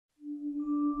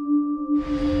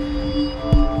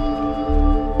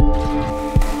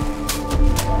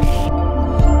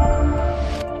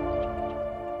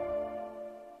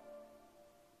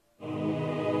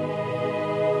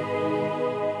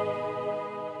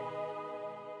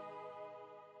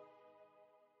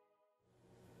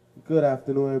Good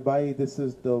afternoon, everybody. This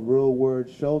is the Real Word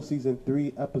Show, Season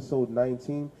 3, Episode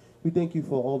 19. We thank you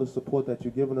for all the support that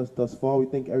you've given us thus far. We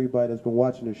thank everybody that's been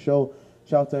watching the show.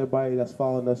 Shout out to everybody that's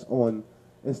following us on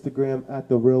Instagram at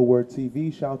The Real Word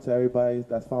TV. Shout out to everybody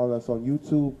that's following us on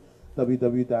YouTube,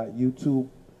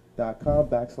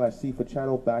 www.youtube.com/C for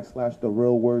channel /The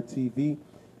Real Word TV.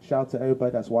 Shout out to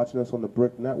everybody that's watching us on the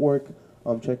Brick Network.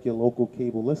 Check your local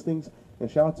cable listings.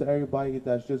 And shout out to everybody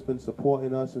that's just been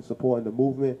supporting us and supporting the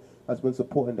movement, that's been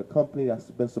supporting the company,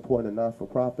 that's been supporting the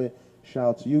non-for-profit. Shout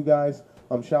out to you guys.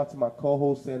 Shout out to my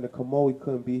co-host, Sander Kamel. He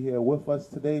couldn't be here with us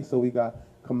today, so we got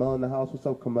Kamel in the house. What's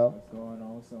up, Kamel? What's going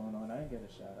on? What's going on? I didn't get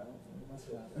a shout out.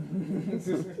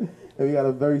 And we got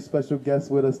a very special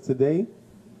guest with us today.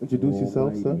 Introduce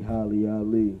yourself, sir. Holly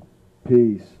Ali.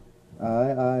 Peace.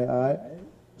 All right.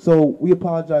 So we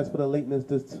apologize for the lateness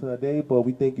today, but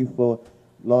we thank you for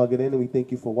logging in and we thank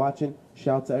you for watching.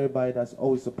 Shout out to everybody that's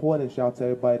always supporting. Shout out to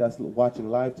everybody that's watching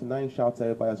live tonight. Shout out to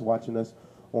everybody that's watching us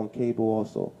on cable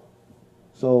also.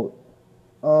 So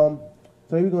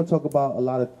today we're going to talk about a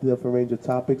lot of different range of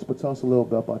topics, but tell us a little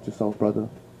bit about yourself, brother.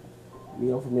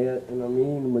 Me, I'm from here, and I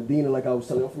mean, Medina, like I was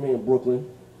telling you, I'm from here in Brooklyn.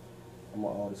 I'm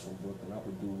an artist from Brooklyn. I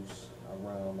produce, I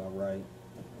rhyme, I write.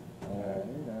 All right.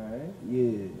 Yeah,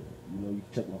 you know, you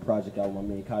can check my project out. My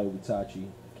man Kaio Itachi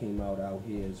came out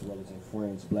here as well as in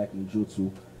France, Black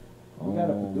Ninjutsu. We got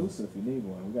a producer if you need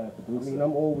one. We got a producer. I mean,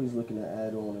 I'm always looking to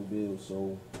add on and build,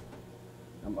 so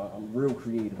I'm real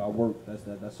creative. I work.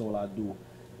 That's all I do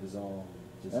is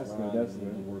just rhyme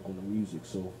and work on the music.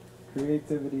 So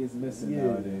creativity is missing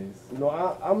nowadays. You know,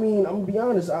 I mean, I'm gonna be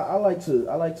honest. I like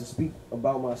to speak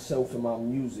about myself and my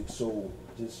music. So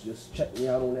just check me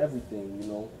out on everything. You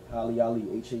know, Holly Ali,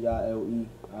 HAILE,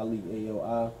 Ali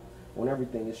ALI. On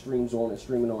everything, it streams on and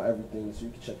streaming on everything, so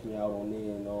you can check me out on there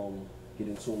and get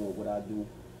in tune with what I do.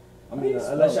 I mean,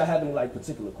 unless y'all have any like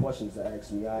particular questions to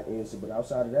ask me, I answer. But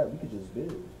outside of that, we could just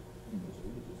build.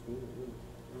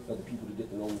 Other people to get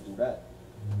to know me through that.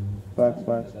 Facts.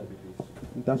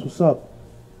 That's what's up.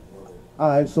 All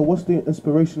right. So, what's the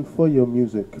inspiration for your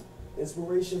music?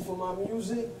 Inspiration for my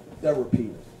music,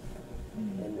 therapy,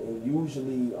 and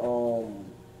usually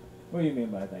What do you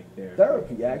mean by like therapy?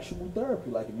 Therapy, actual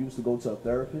therapy. Like if you used to go to a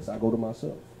therapist, I go to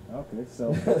myself. Okay,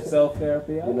 self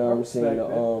therapy. You know what I'm saying?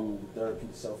 Therapy,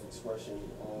 self-expression.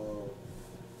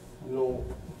 You know,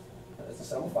 as I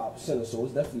said, I'm a 5%er, so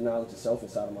it's definitely knowledge of self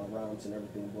inside of my rhymes and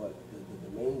everything. But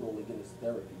the main goal again is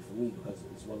therapy for me, because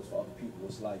as well as for other people,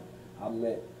 it's like I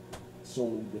met so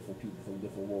many different people from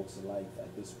different walks of life.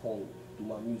 At this point, through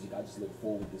my music, I just look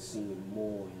forward to seeing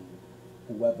more and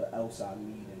whoever else I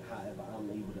meet and however I'm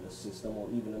able to assist them, or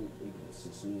even them able to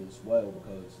assist me as well,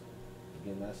 because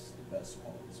again, that's the best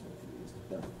part of this one for me, is the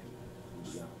therapy.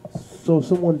 So if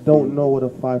someone don't know what a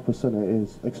 5%er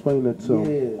is, explain it to them.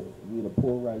 Yeah, we're the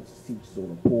poor righteous teachers on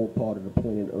the poor part of the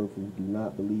planet Earth who do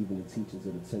not believe in the teachings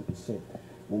of the 10%.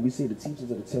 When we say the teachings of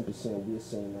the 10%, we're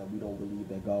saying that we don't believe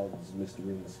that God is a mystery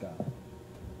in the sky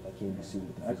that can't be seen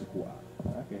with the physical eye.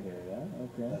 I can hear that.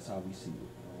 Okay. That's how we see it.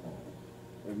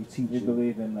 Every teacher. You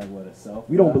believe in like what, a self?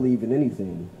 We don't believe in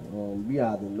anything. We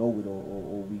either know it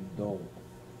or we don't.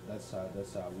 That's how we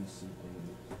see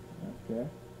things. Okay.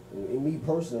 And me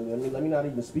personally, I mean, let me not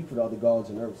even speak for the other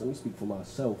gods and earths. Let me speak for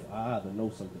myself. I either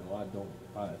know something or I don't.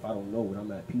 If I don't know it,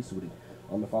 I'm at peace with it.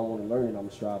 If I want to learn it, I'm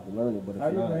gonna strive to learn it. But if How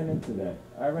you not, ran into that?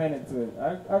 I ran into it.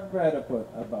 I've read up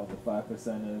about the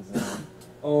 5%ers.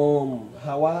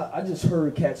 How I just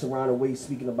heard cats around the way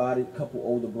speaking about it. A couple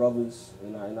older brothers,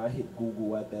 and I hit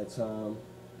Google at that time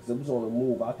because it was on the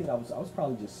move. I think I was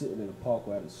probably just sitting in the park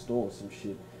or at a store or some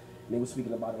shit, and they were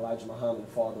speaking about Elijah Muhammad,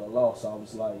 the father of law. So I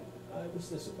was like, all right, what's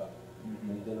this about?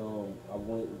 And then I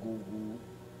went and Googled.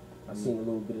 I seen a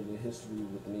little bit of the history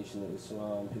with the Nation of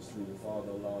Islam, history with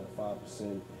father of law, the 5%,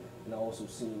 and I also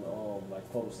seen like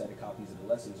photostatic copies of the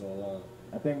lessons online.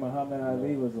 I think Muhammad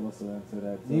Ali was also into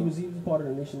that too. He was part of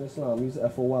the Nation of Islam. He was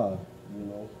FOI, you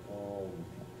know.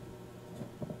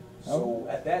 So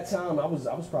at that time, I was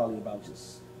probably about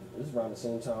it was around the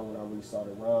same time when I really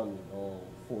started rhyming,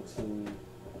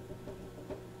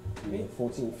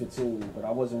 14, 15, but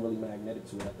I wasn't really magnetic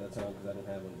to it at that time because I didn't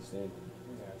have understanding.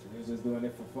 Gotcha. You was just doing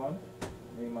it for fun?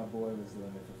 Me and my boy was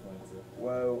doing it for fun too.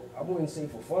 Well, I wouldn't say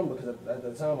for fun, because at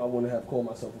the time I wouldn't have called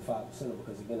myself a 5%er,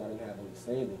 because again, I didn't have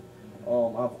understanding.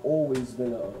 I've always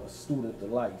been a student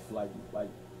of life. Like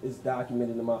it's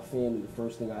documented in my family. The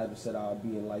first thing I ever said I'd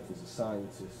be in life was a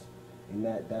scientist, and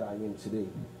that I am today.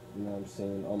 You know what I'm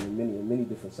saying? In many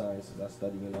different sciences I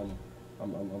study, and I'm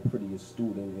pretty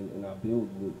astute, and I build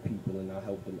with people, and I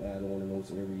help them add on in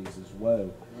those areas as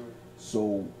well.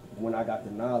 So when I got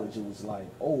the knowledge, it was like,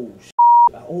 oh,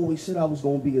 always said I was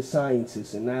gonna be a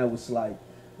scientist, and now it's like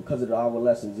because of our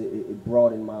lessons, it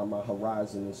broadened my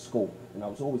horizon and scope. And I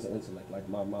was always an intellect. Like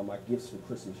my gifts for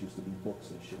Christmas used to be books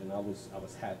and shit, and I was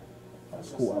happy. I was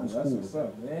cool. I was That's cool. what's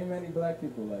up. There ain't many black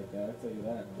people like that. I tell you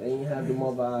that. They ain't have the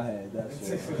mother I had.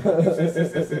 That's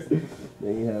all. They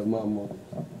ain't have my mother.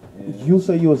 Yeah. You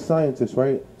say you're a scientist,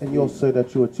 right? And you also say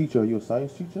that you're a teacher. Are you a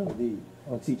science teacher? Indeed.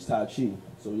 I teach Tai Chi,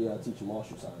 so yeah, I teach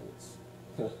martial science.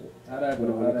 How that go?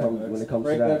 When it comes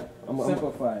to that,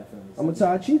 simplify it for me. I'm a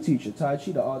Tai Chi teacher. Tai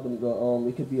Chi, the art,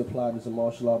 it could be applied as a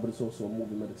martial art, but it's also a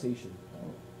movement meditation.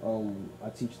 I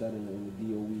teach that in the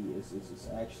DOE. It's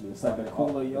actually It's like a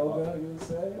cooler yoga, you would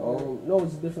say? No,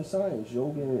 it's a different science.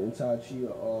 Yoga and Tai Chi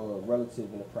are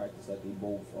relative in the practice that they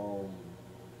both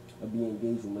be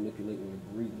engaged with manipulating your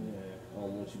breathing. Yeah.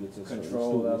 Once you get to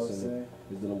Control, I would certain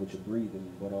say. is dealing with your breathing.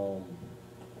 But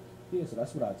yeah, so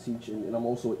that's what I teach, and I'm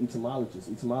also an etymologist.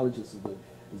 Etymologist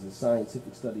is a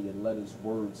scientific study of letters,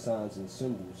 words, signs, and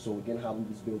symbols. So again, how we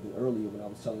was building earlier when I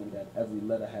was telling you that every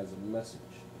letter has a message.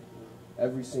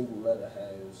 Every single letter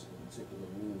has a particular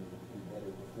meaning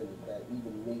embedded within it that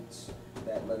even makes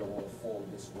that letter want to form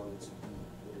this word to be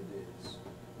what it is.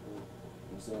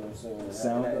 You see what I'm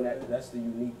saying? That's the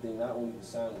unique thing, not only the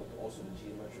sound, but also the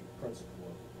geometric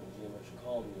principle of the geometric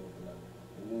harmony of the letter.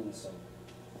 It means something.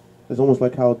 It's almost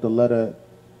like how the letter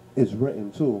is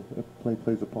written too. It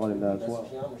plays a part in that as well. That's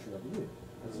the geometry of it.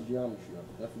 That's the geometry of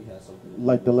it. Definitely has something.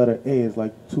 Like the letter A is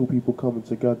like two people coming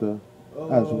together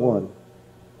as one.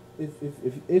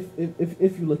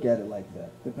 If you look at it like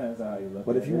that. Depends on how you look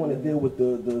But at if you want to deal with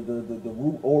the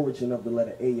root origin of the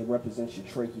letter A, it represents your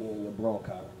trachea and your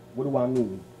bronchi. What do I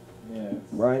mean? Yes.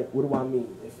 Right? What do I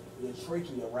mean? If your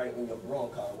trachea, right, and your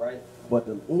bronchi, right? But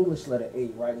the English letter A,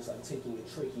 right, is like taking your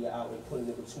trachea out and putting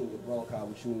it between your bronchi,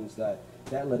 which means that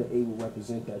that letter A will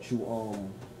represent that you're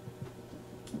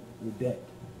dead.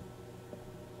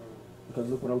 Because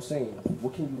look what I'm saying.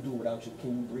 What can you do without your?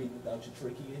 Can you breathe without your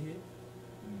trachea here?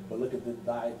 But look at the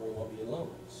diagram of your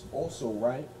lungs. Also,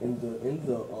 right, in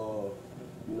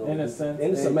a sense,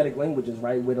 in the Semitic languages,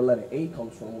 right, where the letter A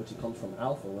comes from, which it comes from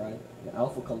alpha, right? And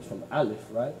alpha comes from aleph,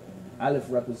 right? Aleph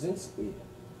represents it.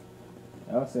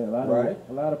 I would say a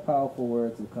lot of powerful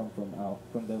words will come from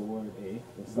the word A.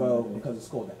 Well, because it's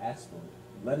called the aspirate.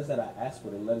 Letters that are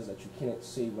aspirate are letters that you can't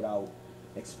say without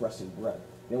expressing breath.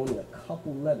 There are only a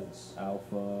couple letters.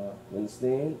 Alpha. You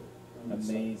understand?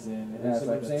 Amazing. It You has see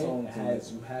like what I'm a saying? tone It to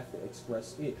has, it. you have to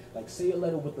express it. Like say a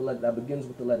letter with the letter that begins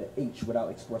with the letter H without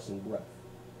expressing breath.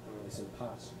 It's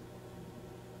impossible.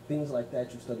 Things like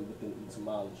that you study within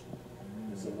etymology.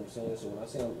 You see what I'm saying? So when I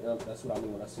say that's what I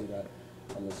mean when I say that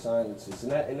I'm a scientist,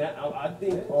 and that I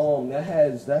think that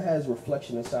has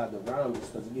reflection inside the rhymes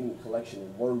because it gives me a collection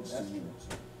of words to use.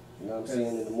 You know what I'm saying?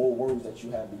 And the more words that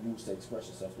you have to use to express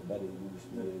yourself, the better it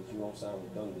usually is. You don't sound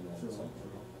redundant all the time.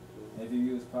 If you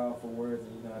use powerful words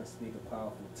and you know how to speak a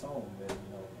powerful tone, then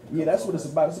Yeah, that's what it's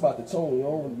about. It's about the tone. You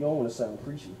don't want to sound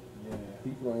preachy. Yeah.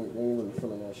 People ain't really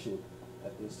feeling that shit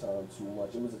at this time too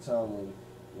much. It was a time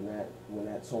when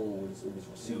that tone was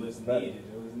received. It was better. needed.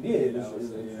 It was Yeah, needed. it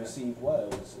was received well.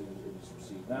 It was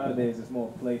received. Nowadays, it's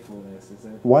more playfulness.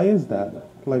 Why is that?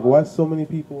 Like, why so many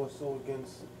people are so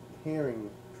against hearing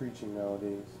preaching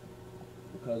nowadays?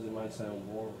 Because it might sound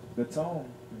boring. The tone,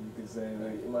 you could say.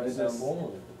 Like, It might sound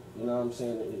boring. You know what I'm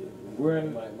saying?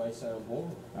 It might sound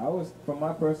boring. From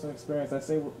my personal experience, I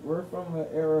say we're from an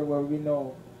era where we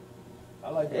know I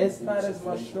like that. it's not as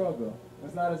much struggle.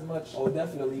 It's not as much. Oh, it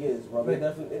definitely is, bro. But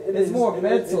It's more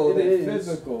mental than is.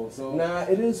 physical. So Nah,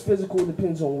 it is physical. It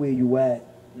depends on where you at.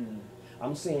 Mm.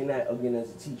 I'm saying that again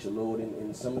as a teacher, Lord.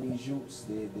 And some of these youths,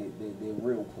 they're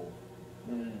real poor.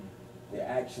 Mm. They're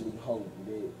actually hungry.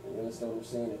 You understand what I'm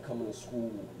saying? They're coming to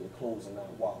school. Their clothes are not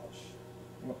washed.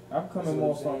 I'm coming That's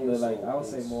more what I'm from the saying, I would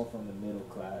say more from the middle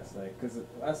class, because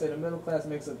I say the middle class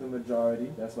makes up the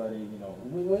majority. That's why they,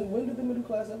 When did the middle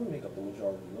class ever make up the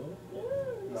majority, Lord?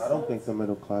 No, I don't think the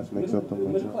middle class makes up the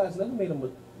middle majority. class never made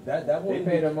them. That wouldn't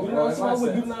paid be. them You know, in someone my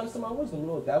would do sense. knowledge to my wisdom,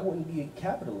 Lord. That wouldn't be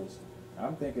capitalism.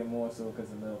 I'm thinking more so because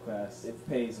the middle class it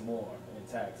pays more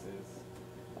in taxes.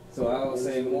 So I would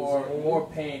say more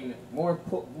pain, more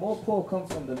pull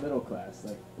comes from the middle class.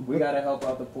 Like we gotta help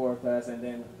out the poor class, and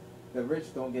then the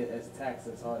rich don't get as taxed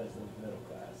as hard as the middle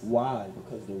class. Why?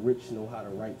 Because the rich know how to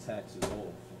write taxes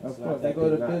off. Of course, they go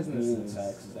to businesses.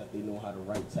 Taxes that they know how to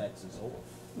write taxes off.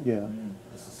 Yeah.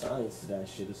 It's a science to that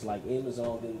shit. It's like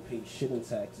Amazon didn't pay shit in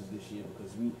taxes this year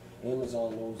because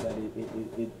Amazon knows that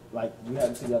it like we have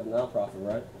to see that nonprofit,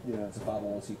 right? Yeah. It's a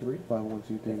 501c3.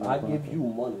 501c3. If I give you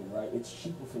money, right, it's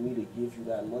cheaper for me to give you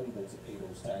that money than to pay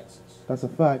those taxes. That's a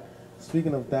fact.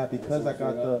 Speaking of that, because I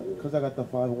got the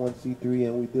 501c3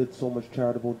 and we did so much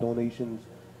charitable donations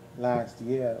last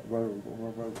year,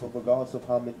 regardless of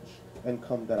how much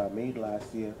income that I made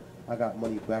last year, I got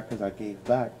money back because I gave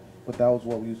back. But that was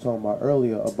what we was talking about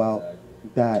earlier about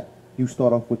that you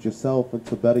start off with yourself and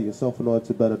to better yourself in order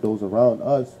to better those around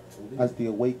us. As the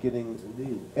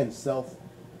awakening and self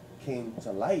came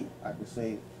to light, I could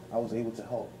say I was able to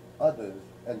help others,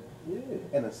 and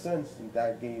in a sense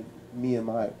that gave me and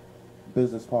my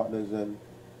business partners and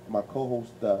my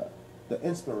co-host the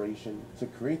inspiration to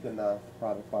create the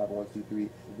non-profit 501c3.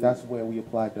 That's where we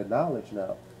applied the knowledge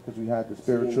now, because we had the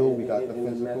spiritual, we got the physical.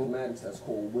 In mathematics, that's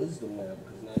called wisdom now,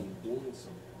 because now you're doing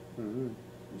something.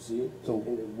 You see? So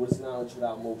and what's knowledge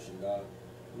without motion, God?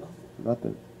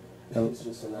 Nothing. It's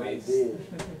just an idea.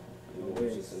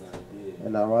 It's just an idea.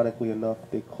 And ironically enough,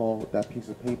 they call that piece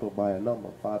of paper by a number,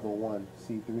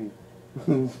 501c3.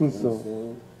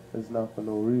 So it's not for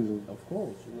no reason. Of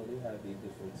course, they have these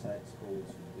different tax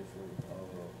codes for different.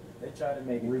 They try to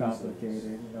make it reasons.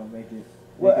 complicated, make it.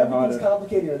 Well, make it everything's harder.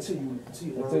 complicated until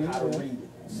you learn how to read it.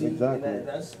 See, Exactly. and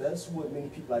that's what many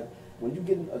people like. When you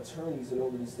get attorneys and all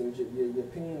of these things, you're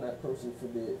paying that person for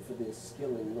their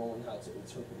skill in knowing how to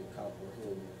interpret and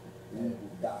comprehend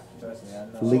documents. Trust me, I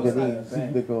know.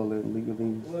 Legalese, they call it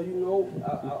legalese.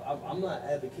 Well, I'm not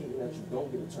advocating that you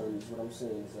don't get attorneys. What I'm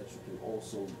saying is that you can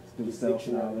also Do get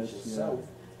self-knowledge, dictionaries yourself,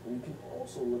 and you can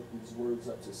also look these words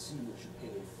up to see what you're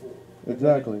paying for.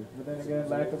 Exactly. But then again,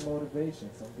 lack of motivation.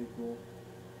 Some people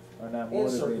are not And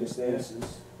motivated.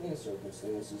 circumstances. And As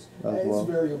well. it's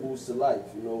variables to life.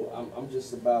 I'm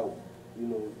just about,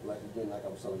 like I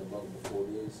was telling the brother before,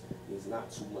 there's not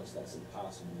too much that's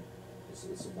impossible.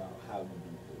 It's about how you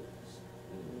do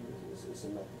things. It's a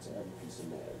method to every piece of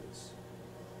madness.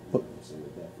 But-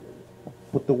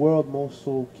 But the world most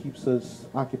so keeps us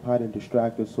occupied and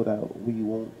distracted so that we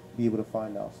won't be able to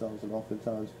find ourselves, and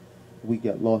oftentimes we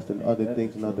get lost in other that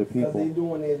things is and other Because they're people.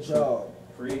 doing their job.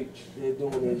 Preach. They're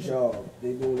doing their job.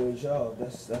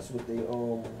 That's what they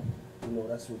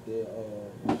that's what their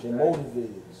motive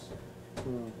is. To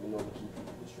keep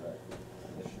people distracted.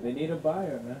 They need a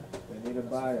buyer, man. They need a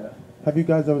buyer. Have you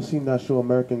guys ever seen that show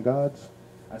American Gods?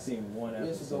 I seen one Yeah,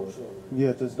 it's a dope episode. show. Yeah,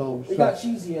 it's a dope It show. got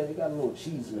cheesy, it got a little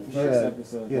cheesy. The first Yeah,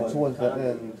 episode. yeah, was- towards the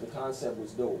end. The concept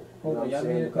was dope. Hold on, y'all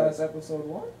saying? made it past episode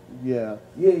 1? Yeah.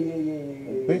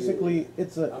 Yeah. Basically,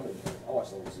 it's a I watched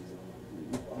the whole season.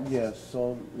 yeah.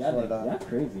 So Y'all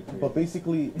crazy. But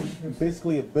basically,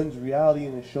 it bends reality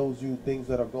and it shows you things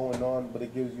that are going on, but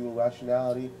it gives you a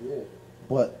rationality. Yeah.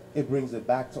 But it brings it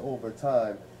back to over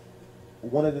time.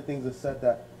 One of the things that said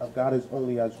that a God is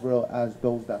only as real as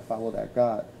those that follow that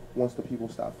God. Once the people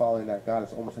stop following that God,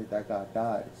 it's almost like that God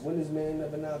dies. When has man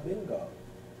never not been God?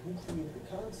 Who created the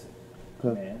concept?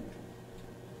 'Cause- Man.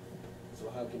 So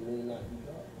how can man not be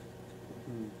God?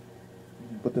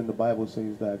 But then the Bible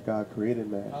says that God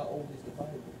created man. How old is the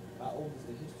Bible? How old is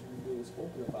the history being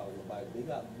spoken about in the Bible? They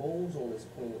got bowls on this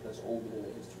planet that's older than the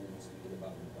history we're speaking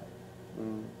about in the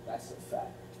Bible. That's a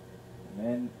fact.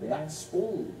 Man. They got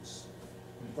spoons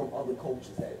from other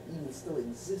cultures that even still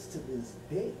exist to this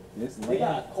day. This They land.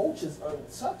 got cultures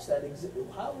untouched that exist.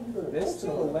 How are you going to There's go to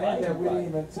still them? land that we Like, didn't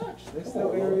even touch. There's come still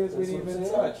on, man. areas we That's didn't what I'm even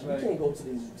saying. touch. You Like, can't go to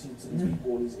these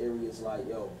people in these areas like,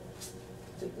 yo,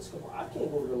 take this. I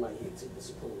can't go to them like, here, take this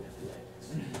Supreme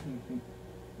Mathematics.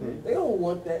 They don't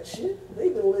want that shit.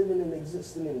 They've been living and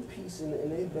existing in peace and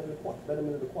they're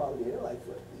betterment of the quality of their life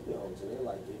for eons, and they're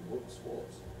like, they broke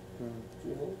sports.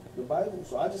 The Bible.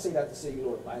 So I just say that to say, the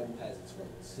Bible has its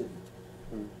relativity.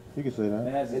 You can say it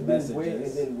that. has its And then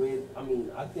messages. I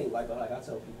mean, I think like I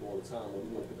tell people all the time, when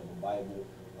you want to pick up a Bible,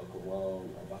 a Quran,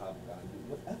 a Baha'u'llah,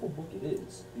 whatever book it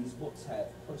is, these books have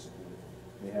principles.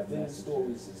 They have Within the messages.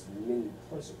 stories is many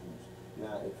principles.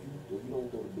 Now, if you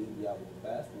don't throw the baby out with the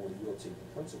bathwater, you'll take the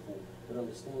principle, but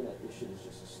understand that this shit is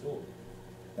just a story.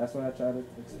 That's what I try to You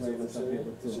explain see what to some I'm saying?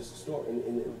 people It's too. just a story.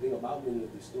 And the thing about many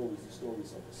of these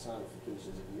stories are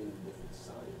personifications of many different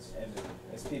science. And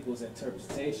it's people's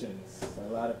interpretations.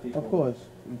 A lot of people. Of course.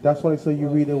 That's why they say you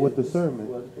read it with discernment.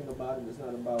 Well, the thing about it is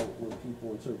not about what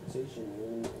people interpretation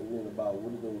and then about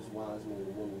what do those wise men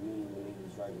and women mean when they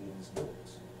was writing these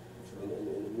books. And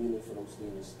the meaning for those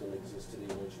things still exists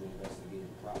today once you investigate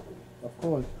it properly. Of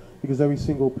course. Because every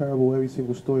single parable, every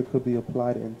single story could be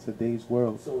applied in today's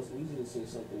world. So it's easy to say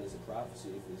something is a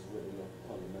prophecy if it's written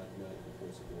upon the mathematical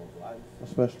principle of life.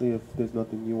 Especially if there's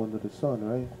nothing new under the sun,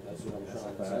 right? That's what I'm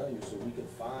trying to tell you. So we can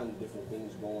find different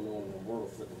things going on in the world,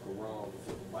 flip the Quran,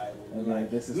 flip the Bible. And like,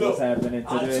 this is Look, what's happening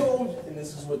today. I told you, and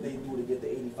this is what they do to get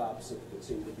the 85% to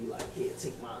continue to be like, here,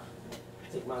 take my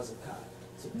zakat,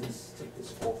 take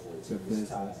this offering, take this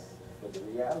tithe. But the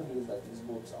reality is that these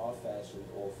books are fashioned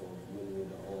off of many of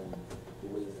the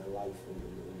ways that life in the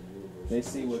universe. They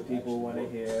see what people want to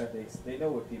works. hear. They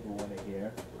know what people want to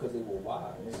hear. Because they were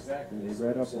wise. Exactly. They See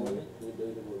read what up I'm on saying? it.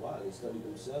 They were wise. They studied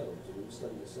themselves. So when you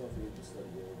study yourself, you need to study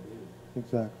your own being.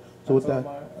 Exactly. I So with that,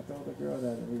 told the girl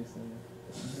that recently.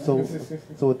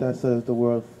 so with that said,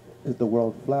 is the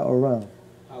world flat or round?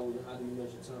 How do you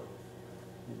measure time?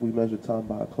 We measure time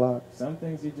by a clock. Some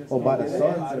things you just Oh, by can't the get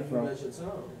sun? an How answer do you from. measure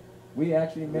time? We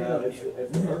actually made Now, up.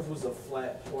 if the Earth was a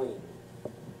flat plane,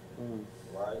 Mm.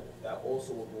 right, that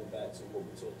also would go back to what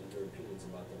we taught the Europeans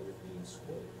about the Earth being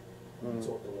square. When we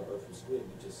taught them the Earth was square,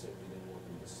 we just simply didn't want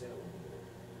them to sail anymore.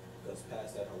 Because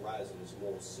past that horizon is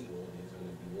more sea, or there's going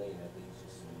to be land that they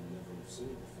just never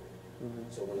seen before. Mhm.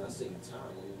 So when I say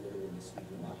time, I'm literally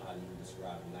speaking about how do you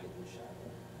describe night and shadow.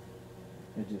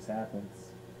 It just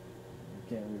happens. You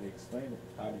can't really explain it.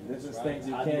 How do you This is describe things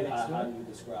you how can't do how explain. do you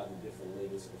describe the different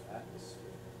layers of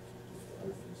atmosphere? If the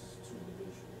Earth is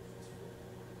two-dimensional, if it's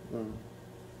four. Mm.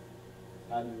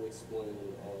 How do you explain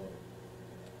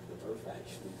the Earth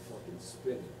actually fucking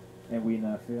spinning? And we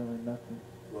not feeling nothing.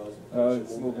 Well, it's Oh, because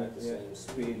it's you're moving moving, at the yeah, same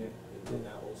speed. speed, and then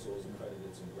that also is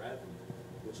accredited to gravity,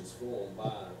 which is formed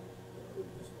by the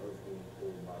Earth being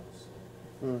pulled by the sun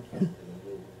Mm. and the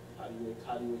moon.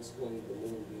 How do you explain the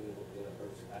moon being within the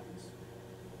Earth's atmosphere?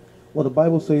 Well, the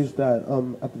Bible says that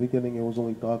at the beginning it was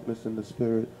only darkness and the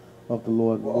spirit of the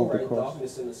Lord Well, all moved right, across.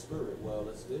 darkness in the spirit. Well,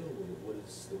 let's deal with it. What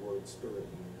does the word spirit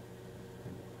mean?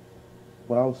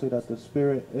 But I would say that the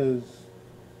spirit is.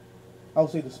 I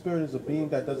would say the spirit is a being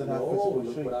that doesn't have physical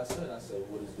look shape. what I said. I said,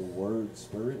 what does the word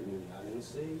spirit mean? I didn't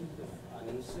say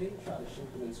try to shape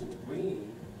it into a being.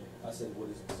 I said, what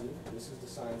is it? See, this is the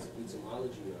science of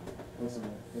etymology.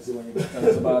 This is when you tell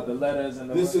us about the letters and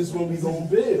the. This is when we gonna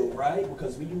build, right?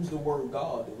 Because we use the word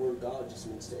God. The word God just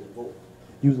means to invoke,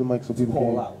 Use the mic so to people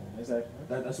call can. out. Exactly.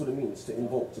 That's what it means, to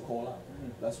invoke, to call out.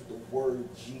 That's what the word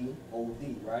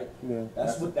G-O-D, right? Yeah.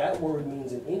 That's what that word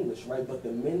means in English, right? But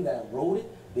the men that wrote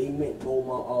it, they meant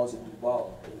Gomar, Oz, and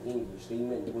Duval in English. They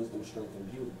meant wisdom, strength,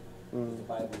 and beauty. Because the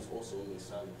Bible is also in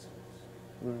simultaneous.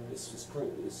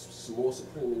 It's more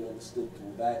supremely understood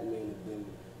through that man than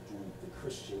through the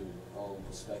Christian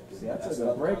perspective. See, I That's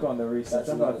took a break another on the research. that's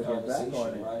I'm about to another get back on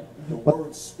conversation, it. right? The But-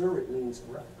 word spirit means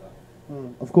breath,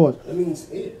 God. Of course. It means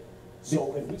air.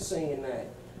 So if we're saying that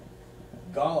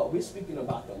God, we're speaking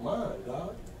about the mind,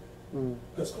 God. Mm.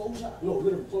 Because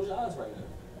literally close your eyes right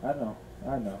now.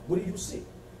 I know. What do you see?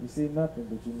 You see nothing,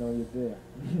 but you know you're there.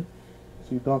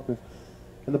 See darkness.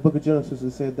 In the book of Genesis,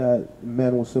 it said that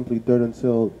man was simply dirt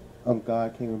until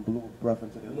God came and blew breath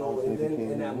into their No, lungs. and they then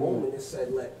became in that human. moment it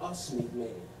said, "Let us make man."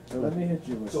 So let me hit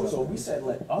you with So something. we said,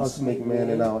 "Let Us us make man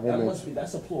in our image.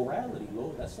 That's a plurality,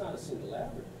 Lord. That's not a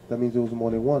singularity. That means it was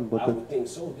more than one. I would think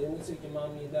so. Didn't it take your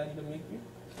mommy and daddy to make you?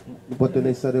 But then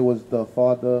they said it was the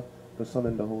Father, the Son,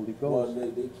 and the Holy Well,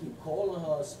 Ghost. they keep calling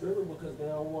her a spirit because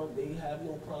they have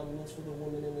no prominence for the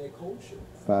woman in their culture.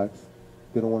 Facts.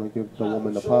 They don't want to give the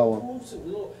woman the Show power. proofs and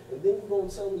then you're going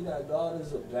to tell me that God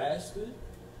is a bastard?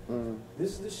 Mm.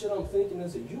 This is the shit I'm thinking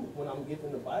as a youth when I'm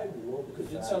giving the Bible, Lord,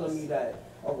 because you're telling me that,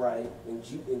 all right, and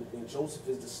Joseph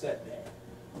is the stepdad.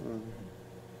 Mm.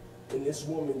 And this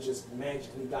woman just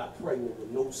magically got pregnant with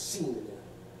no semen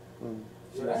in her. Mm.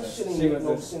 So that shit ain't she make was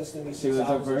no a- sense to me she since was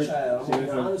I a was a virgin. child. She I'm being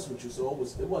was a- honest with you, so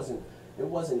it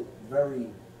wasn't very.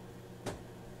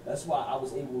 That's why I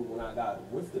was able, when I got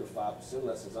whiffed to the 5%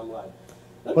 lessons, I'm like,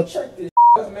 let me But- check this.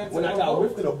 When I got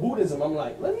whiffed to the Buddhism, I'm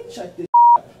like, let me check this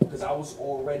because I was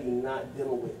already not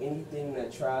dealing with anything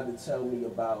that tried to tell me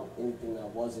about anything that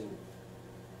wasn't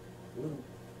a little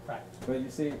practical. But you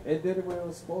see, it did what it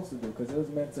was supposed to do because it was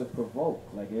meant to provoke.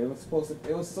 Like it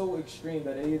was so extreme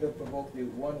that it either provoked you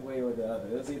one way or the other.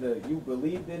 It was either you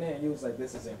believed in it and you was like,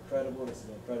 this is incredible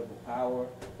power,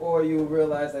 or you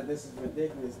realized that this is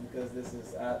ridiculous because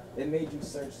it made you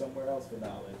search somewhere else for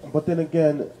knowledge. But then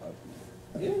again,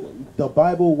 Yeah. the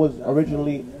Bible was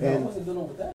originally I in. wasn't dealing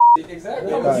with that.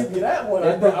 Exactly. I'm gonna give you that one.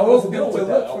 I wasn't dealing with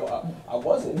built that. to I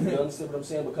wasn't. You understand what I'm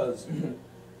saying? Because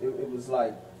it was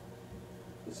like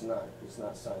it's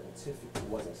not scientific. It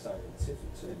wasn't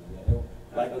scientific to me. Man.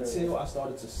 Like until I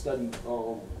started to study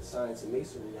science and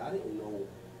masonry, I didn't know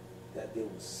that there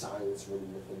was science really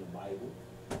within the Bible.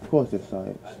 Of course, it's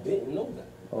science. I didn't know that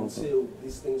Okay. until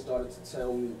these things started to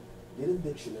tell me. Get a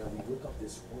dictionary. Look up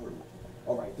this word.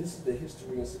 All right, this is the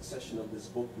history and succession of this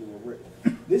book being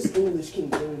written. This English King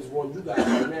James one you got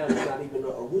right now is not even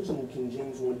the original King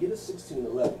James one. Get a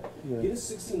 1611. Yeah. Get a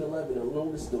 1611 and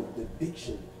notice the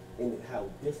diction and how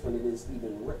different it is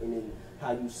even written and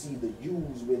how you see the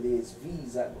U's where there's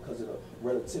V's at because of the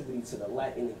relativity to the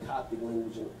Latin and Coptic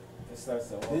language and It starts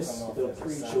to all This, come off the as a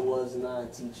preacher sound. was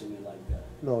not teaching me like that.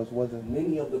 No, it wasn't.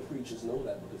 Many of the preachers know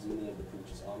that because many of the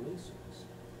preachers are Masons.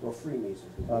 Or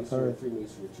Freemasons. I've Masonry heard. and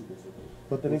Freemasonry are two different things.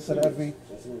 But then they said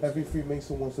every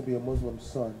Freemason wants to be a Muslim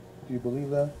son. Do you believe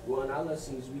that? Well, in our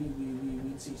lessons,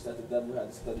 we teach that the devil had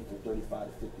to study from 35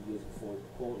 to 50 years before he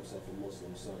called himself a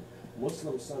Muslim son.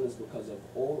 Muslim son is because of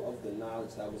all of the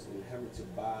knowledge that was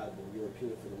inherited by the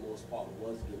European, for the most part,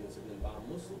 was given to them by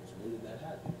Muslims. When did that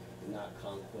happen? Not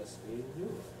conquest in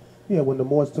Europe. Yeah, when the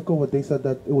Moors took over, they said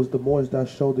that it was the Moors that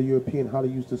showed the European how to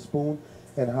use the spoon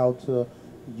and how to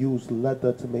use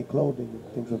leather to make clothing and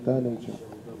things of that nature. We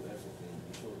showed them everything.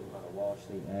 We showed them how to wash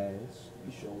their ass.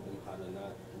 We showed them how to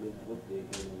not live with their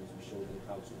enemies. We showed them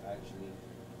how to actually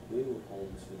build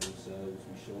homes for themselves.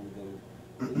 We showed them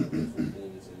many different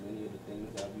things, and many of the things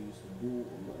that we used to do.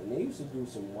 And they used to do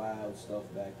some wild stuff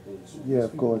back then too. Yeah, These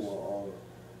of course.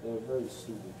 They were very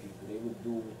stupid people. They would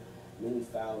do many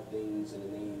foul things in the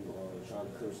name of trying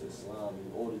to curse Islam in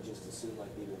order just to seem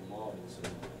like they were martyrs. And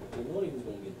they know they was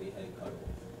going to get their head cut off.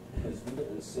 Because we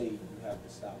didn't say you have to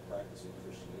stop practicing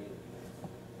Christianity.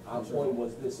 Our point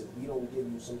was this: if we don't give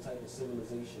you some type of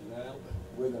civilization now,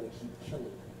 we're going to keep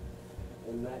killing.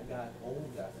 And that got old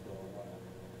after a while.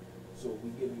 So if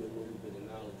we give you a little bit of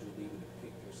knowledge, you'll be able to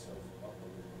pick yourself up a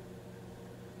little bit.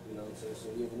 You know what I'm saying? So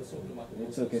yeah, but let's talk about the They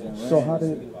Muslim took it section. and So ran. how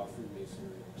did- Speaking about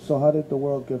Freemasonry. So how did the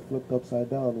world get flipped upside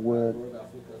down where The world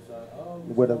got flipped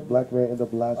upside. where the black man ended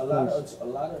up last a lot place?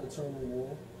 of eternal war.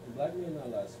 The black man not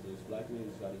last place. Black man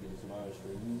has got to get his mind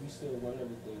straight. We still run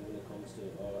everything when it comes to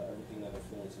everything that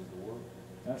influences the world.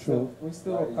 That's True. We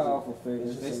still Right, are powerful it's figures.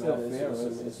 just They a still matter- fear us.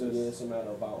 it's It's just it's a matter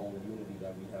of our own unity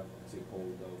that we have to take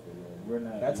hold of. we're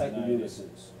not That type of united. unison.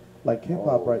 Like hip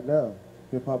hop Oh. right now.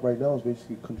 Hip hop right now is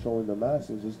basically controlling the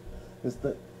masses. It's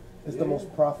the Yeah.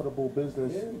 most profitable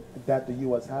business Yeah. that the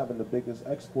U.S. have and the biggest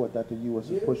export that the U.S.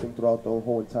 is Yeah. pushing throughout the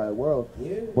whole entire world.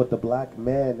 Yeah. But the black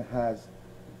man has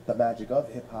the magic of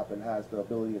hip hop and has the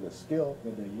ability and the skill.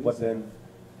 But they use But it. then,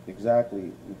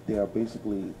 exactly, they are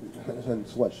basically in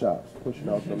sweatshops pushing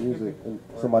out the music and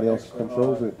somebody else extra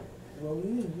controls hard. it. Well,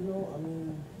 yeah, I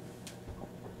mean,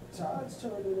 tides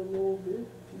turning a little bit.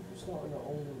 People starting to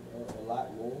own a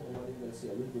lot more. I'm not even gonna say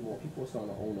a little bit more. People are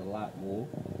starting to own a lot more.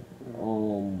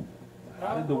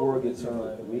 How did the world get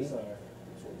turned? For me, 26.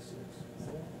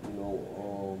 You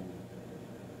know,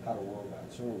 how the world got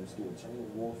turned is through eternal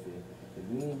warfare. If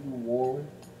me and you warring,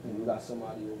 and you got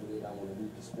somebody over there that want to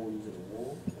reap the spoils of the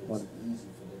war, it's easy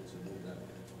for them to do that.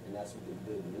 And that's what they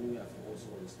did. And then you have to also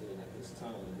understand that this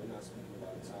time, we're not speaking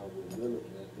about a time where we're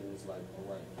looking at things like, all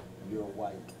right, you're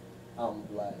white, I'm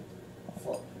black,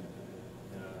 fuck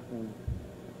you.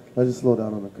 Let's just slow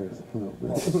down on the curse a little You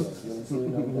bit.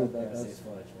 understand that? That's That's, his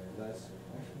fudge, man. that's,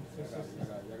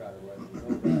 I got it right. You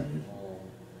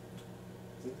know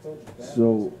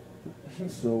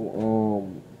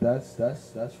that,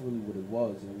 that's really what it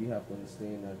was, and we have to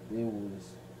understand that there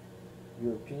was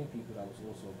European people that was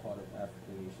also a part of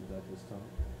African nations at this time.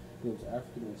 There was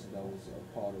African nations that was a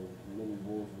part of many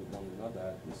wars with one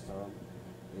another at this time,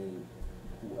 and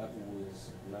whoever was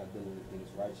not dealing with things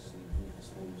righteously was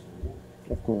disposed of war.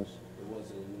 Of course. It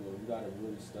wasn't, you gotta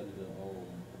really study the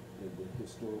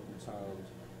historical times,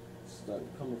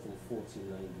 coming from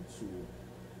 1492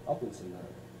 up until now.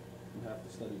 You have to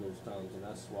study those times, and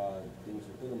that's why things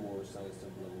within the Moorish Science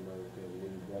Temple of America and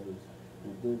many brothers who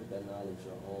deal with that knowledge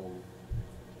are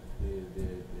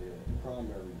they're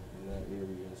primary in that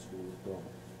area in school as well,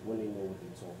 when they know what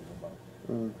they're talking about.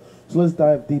 So let's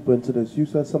dive deeper into this. You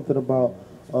said something about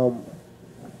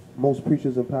most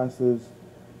preachers and pastors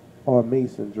are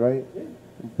Masons, right? Yeah.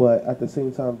 But at the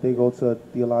same time, they go to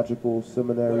theological Well,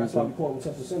 seminaries. that's why we call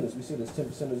them 10%ers. We say there's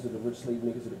 10%ers of the rich slave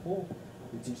makers of the poor.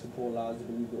 We teach the poor lies to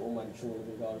believe the Almighty true and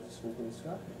living God is spoken in the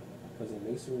sky. Because in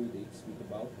Masonry, they speak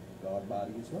about God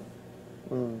body as well.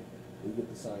 Mm. They get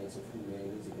the science of who man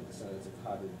is, they get the science of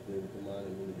how to deal with the mind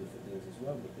and many different things as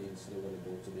well, but they still want to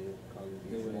go to their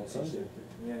congregation on Sunday.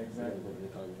 Yeah, They exactly. go to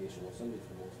their congregation on Sunday for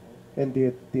the most part. And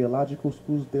their theological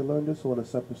schools, they learn this, or in a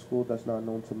separate school that's not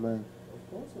known to man? Of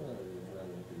course not, it's not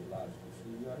in theological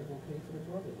school. You gotta go pay for the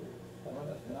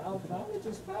brotherhood. Knowledge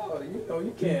is power. You know,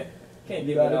 you can't You give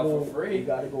it gotta out go, for free. You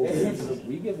gotta go pay for the,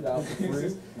 we give it out for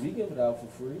free. We give it out for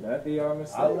free. That'd be our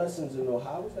mistake. Our lessons in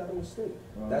how is that a mistake?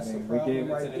 Well, That's I mean, the we problem gave it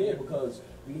to right the- there because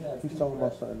we have He's people talking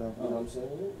about that- something now. You know what I'm saying?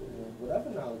 Whatever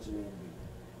knowledge it may be.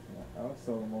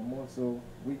 Also, more so,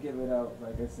 we give it out.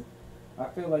 Like I said, I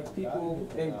feel like people give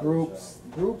the in knowledge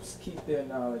groups keep their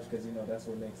knowledge because that's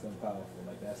what makes them powerful.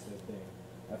 Like that's the thing.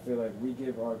 I feel like we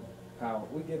give our power,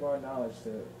 we give our knowledge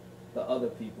to the other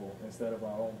people instead of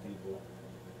our own people.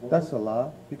 That's a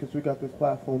lie, because we got this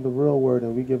platform, The Real Word,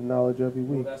 and we give knowledge every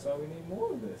Well, week. that's why we need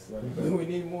more of this. Like, we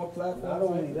need more platforms. Not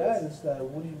only like that, this. it's that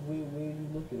where are you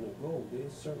looking to go?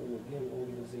 There's certain, again,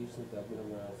 organizations that have been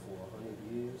around for 100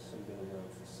 years, some been around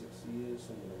for 6 years,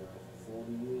 some been around for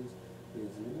 40 years.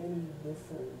 There's many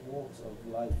different walks of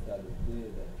life that are there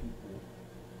that people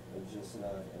are just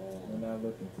not We're not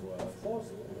looking for Of us. course,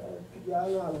 y'all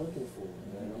not looking for it,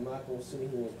 man. I'm not gonna sit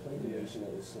here and play the Nation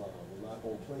of Islam. I'm not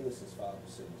gonna play this as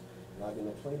 5%. I'm not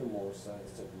gonna play the Moral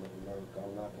Science Temple of America.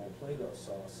 I'm not gonna play the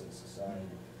Asar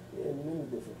Society. There are many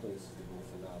different places to go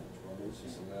for knowledge, brother. It's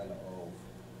just a matter of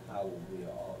how or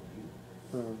where are you?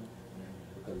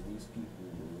 Because these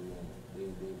people, you know,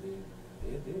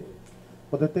 they're there.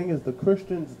 But the thing is, the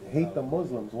Christians hate the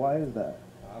Muslims. Why is that?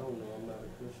 I don't know. I'm not a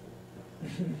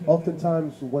Christian.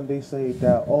 Oftentimes, when they say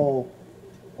that, oh,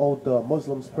 the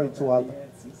Muslims pray to Allah.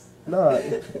 Nah,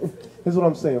 here's what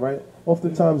I'm saying, right?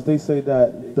 Oftentimes they say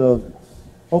that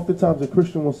oftentimes the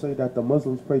Christian will say that the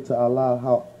Muslims pray to Allah,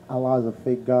 how Allah is a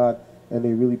fake God, and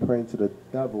they really praying to the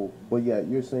devil. But yet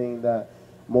you're saying that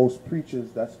most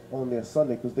preachers, that's on their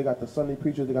Sunday, because they got the Sunday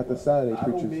preachers, they got the Saturday I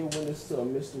don't preachers. mean when it's to a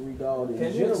mystery God in Can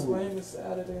you general. explain the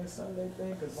Saturday and Sunday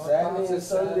thing? Cause my Saturday pops and is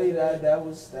Sunday, Saturday.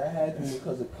 that happened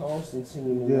because of Constantine.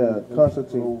 And Yeah, them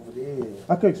Constantine. people over there.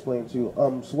 I could explain to you.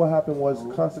 So what happened was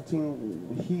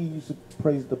Constantine, he used to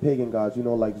praise the pagan gods, you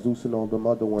know, like Zeus and all them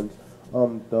other ones,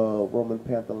 the Roman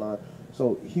pantheon.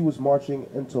 So he was marching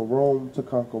into Rome to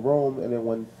conquer Rome, and then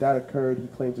when that occurred, he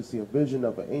claimed to see a vision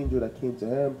of an angel that came to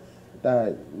him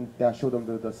that showed him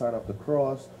the sign of the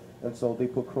cross, and so they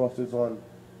put crosses on.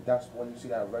 That's when you see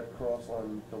that red cross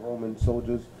on the Roman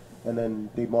soldiers, and then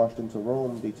they marched into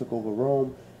Rome. They took over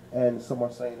Rome, and some are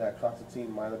saying that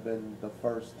Constantine might have been the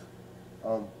first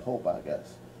pope, I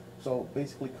guess. So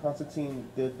basically, Constantine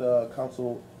did the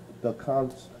council of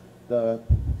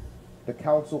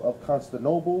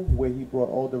Constantinople, where he brought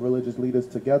all the religious leaders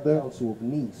together. Council of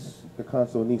Nice. The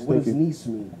Council of Nice. What Thank does you. Nice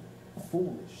mean?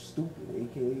 Foolish, stupid,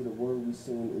 aka the word we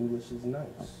say in English is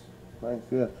nice. Nice,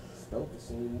 yeah. Spelled the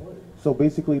same way. So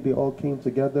basically, they all came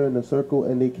together in a circle,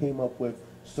 and they came up with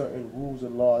certain rules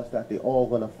and laws that they all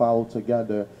gonna follow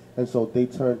together. And so they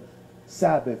turned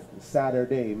Sabbath,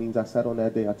 Saturday, it means I sat on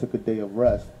that day, I took a day of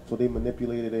rest. So they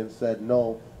manipulated it and said,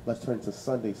 no, let's turn to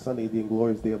Sunday. Sunday, the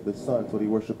glorious day of the sun. So they're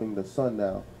worshiping the sun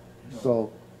now.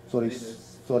 So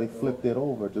they flipped it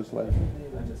over, just like.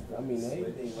 I mean,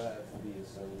 everything will have to be a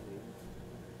Sunday.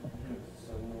 The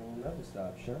sun will never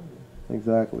stop shining.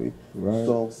 Exactly. Right.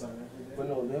 So, But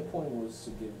no, their point was to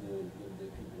give the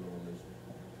people a religion.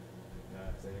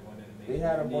 They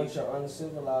had a bunch of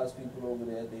uncivilized people over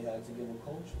there they had to give a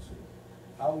culture to.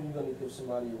 How are you going to give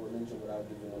somebody a religion without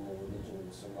giving them a religion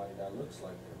with somebody that looks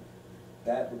like them?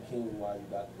 That became why you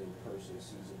got the person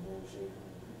Caesar bullshit who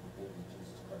think that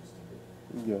Jesus Christ today.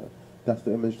 yeah, that's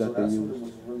the image that they that's use. what it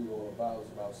was really all about. It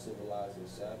was about civilizing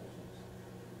savages.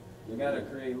 You gotta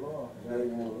create law.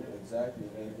 Exactly,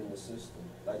 gave them a system.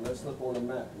 Like, let's look on the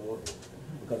map, Lord.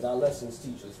 Because our lessons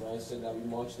teach us, right? Said that we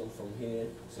marched them from here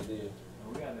to there.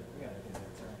 We gotta get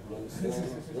that turn. You understand?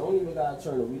 You don't even gotta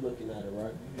turn it. We looking at it,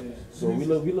 right? Yeah. So we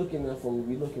looking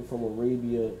from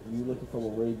Arabia. We looking from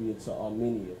Arabia to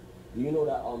Armenia. Do you know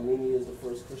that Armenia is the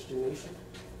first Christian nation?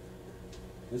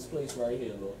 This place right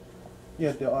here, Lord.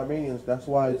 Yeah, the Armenians, that's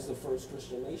why. It's the first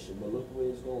Christian nation, but look where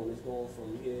it's going. It's going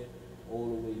from here all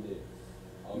the way there.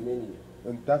 Armenia.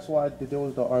 And that's why there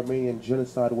was the Armenian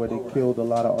genocide where they killed a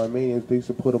lot of Armenians. They used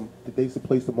to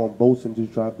place them on boats and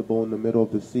just drive the boat in the middle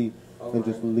of the sea and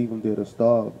just leave them there to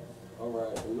starve. All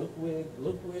right, and look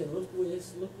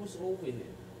what's over here.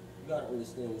 You gotta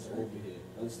understand what's over here.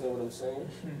 Understand what I'm saying?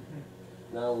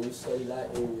 Now, when you study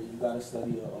that area, you gotta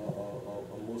study a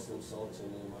Muslim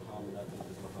sultan named Muhammad. I think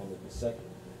it's Muhammad II.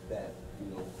 That, you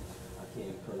know, I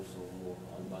can't curse no more.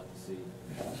 I'm about to say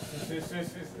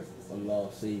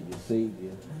Allah,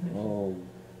 Savior.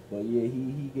 But yeah,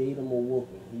 he gave them a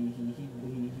whooping.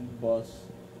 He bust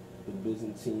the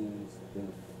Byzantines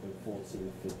in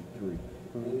 1453.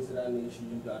 Things of that nature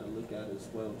you gotta look at as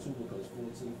well too, because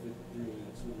 1453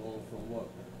 ain't too long from what?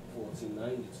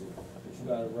 1492. But you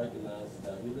gotta recognize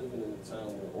that we're living in a time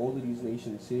where all of these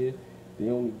nations here, they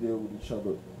only deal with each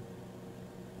other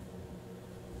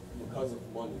because of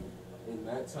money. In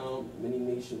that time, many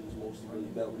nations mostly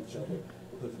really dealt with each other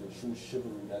because of the true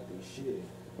chivalry that they shared.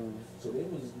 So there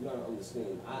was, you gotta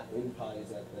understand, our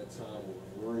empires at that time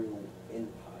were real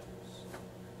empires.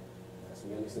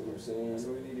 You understand what I'm saying? That's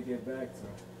what we need to get back to.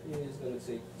 Yeah, it's gonna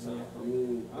take time. I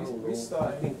mean, I don't know.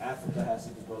 I think Africa has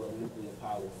to develop nuclear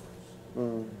power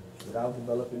first. Without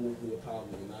developing nuclear power,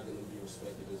 you're not going to be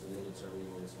respected as a military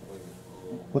or as a player.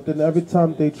 But then every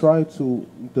time they try to,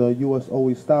 the U.S.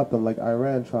 always stopped them. Like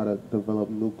Iran tried to develop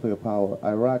nuclear power.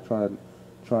 Iraq tried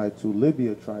to.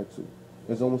 Libya tried to.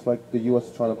 It's almost like the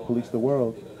U.S. trying to police the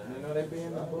world. You know, they're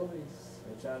being the bullies.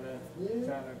 They're trying to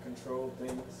control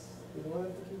things. You're going to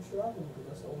have to keep striving because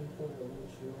that's the only point at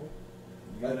which, you know.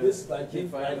 You Like gotta this, like,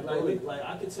 keep fighting the bully. like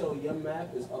I can tell your map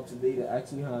is up to date.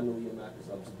 Ask me how I know your map is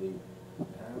up to date.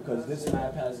 Because this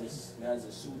map has a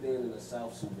Sudan and a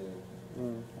South Sudan.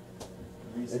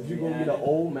 If you go get an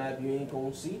old map, you ain't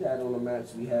gonna see that on the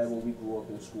maps we had when we grew up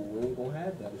in school. We ain't gonna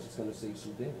have that. It's just gonna say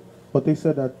Sudan. But they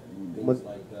said that. Things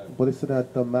like that. But they said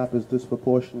that the map is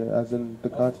disproportionate, as in the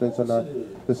continents are not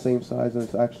the same size and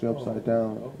it's actually upside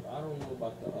down. I don't know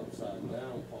about the upside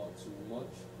down part too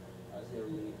much. I hear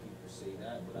many people say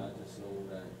that, but I just know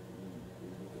that you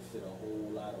can fit a whole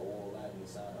lot of all that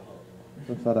inside of her.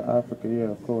 Inside of Africa,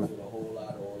 yeah, of course. Fit a whole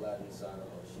lot of all that inside of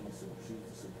her. She's the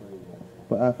supreme one.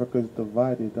 But Africa is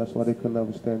divided. That's why they could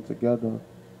never stand together.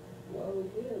 Well,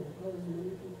 yeah, because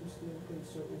many people still pay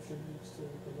certain tributes to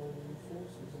the colonial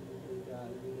forces, and they got,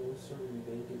 you know, certain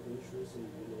banking interests, and,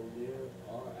 you know, there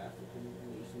are African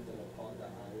nations that are part of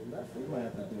the IMF. We might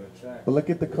have to do a track. But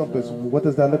look at the compass. What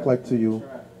does that look like to you?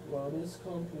 Well, this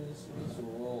compass is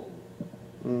wrong.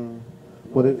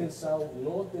 But North and south,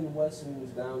 north and west means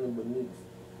down and beneath.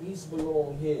 East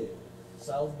belong here,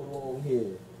 south belong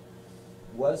here,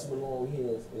 west belong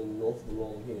here, and north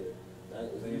belong here. So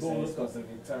you're saying it's supposed to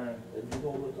be turned? If you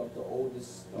go look up the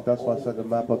oldest, That's why I said the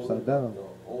map upside down. The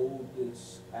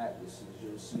oldest atlases,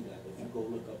 you'll see that. If you go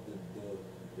look up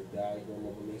the diagram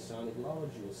of a Masonic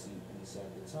lodge, you'll see east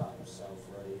at the top, south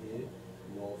right here,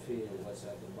 north here, and west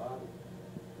at the bottom.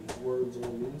 These words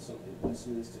all mean something. East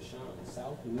means to shine.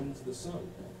 South means the sun.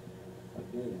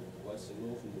 Again, west and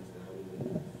north means down and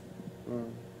beneath. So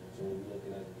when we're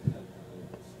looking at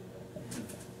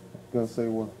Gonna say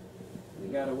what? You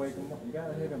gotta wake him up. You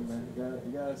gotta hit him, man.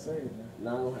 You gotta say it, man.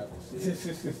 now I don't have to say it.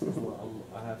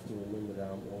 I have to remember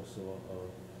that I'm also a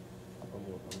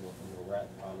rap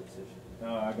politician.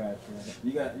 Oh, I got you.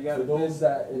 You got For those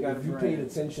that, if you paid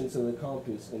brand. attention to the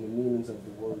compass and the meanings of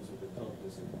the words of the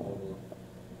compass, and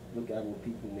look at what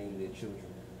people name their children.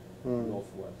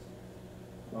 Northwest.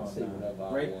 I say whatever I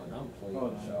want. I'm playing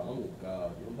with y'all. I'm a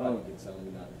god. Nobody can tell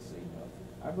me not to say nothing.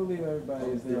 I believe everybody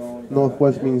is their own.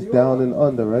 Northwest means down and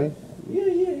under, right? Yeah.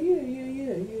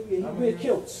 You wear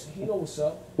kilts. You know what's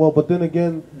up. Well, but then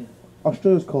again,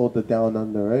 Australia's called the down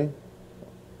under, right?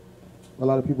 A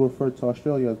lot of people refer to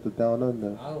Australia as the down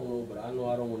under. I don't know, but I know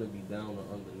I don't want to be down or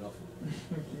under nothing.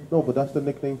 No, but that's the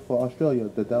nickname for Australia,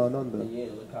 the down under. Yeah,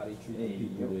 look how they treat the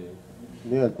people there.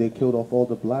 Yeah, they killed off all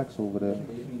the blacks over there.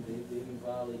 They be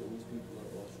violating these people in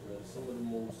Australia. Some of the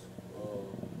most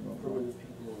primitive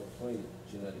people on the planet,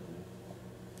 genetically.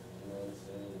 You know what I'm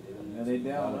saying? And they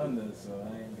down under, so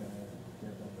I ain't gonna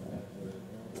give them the benefit of it.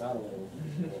 I don't know.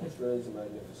 Australia's a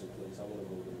magnificent place. I want to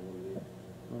go there one day.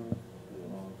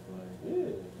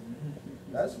 Yeah.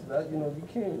 That's that. You know, you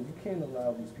can't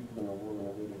allow these people in the world and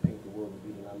the way they paint the world to be,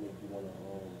 and I make you want to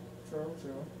True.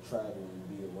 travel and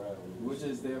be around. Which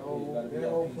is their Yeah, you whole gotta be their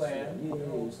at whole peace. plan. Yeah, Their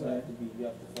whole you plan. have to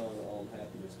find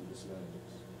happiness through the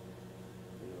surroundings.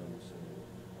 You know what I'm saying?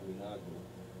 I mean, I do.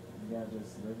 You gotta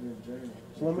just live your journey.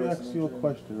 So let me ask you a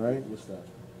question, right? What's that?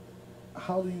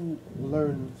 How do you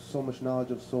learn so much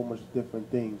knowledge of so much different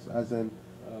things? As in,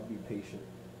 Be patient.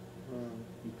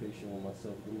 Be patient with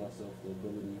myself. Give myself the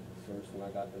ability first when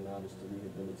I got the knowledge to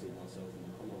rehabilitate myself and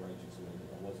become a righteous man.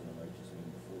 I wasn't a righteous man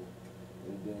before.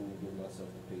 And then give myself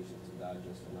the patience to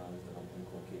digest the knowledge that I'm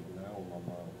inculcating now in my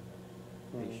mind.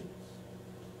 Patience.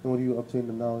 and where do you obtain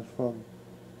the knowledge from?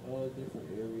 Different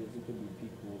areas. It could be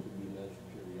people, it could be natural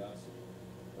curiosity.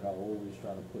 But I always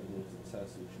try to put it into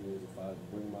test, which means if I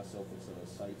bring myself into a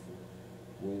cipher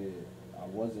where it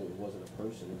wasn't a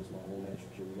person, it was my own natural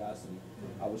curiosity.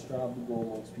 I would strive to go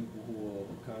amongst people who are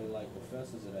kind of like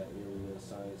professors of that area of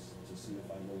science to see if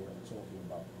I know what I'm talking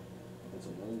about and to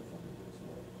learn from it as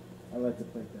well. I like to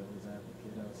play devil's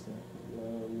advocate also. You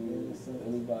know what I mean?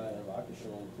 Anybody, I can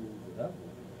show and prove whatever.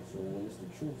 So when it's the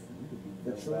truth, you could be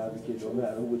The devil's truth is advocate the no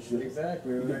matter what you.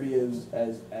 Exactly. You could be as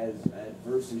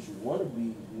adverse as you want to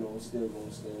be, you know, still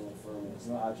gonna stand firm in its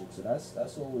logic. So that's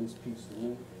always peace to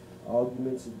me.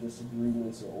 Arguments and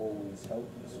disagreements are always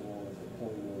healthy as long as the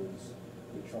point is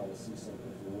you're trying to see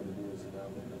something for what it is and not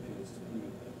what it appears to be.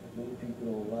 Many people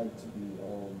don't like to be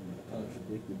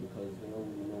contradicted because they don't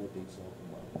really know what they're talking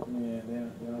about. Yeah,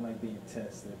 they don't like being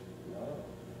tested. Nah.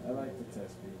 I like to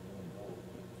test people.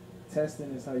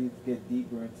 Testing is how you get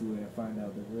deeper into it and find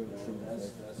out the real truth.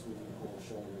 That's what we call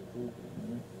showing and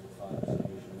proving. 5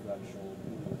 stages. You gotta show them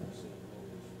who you say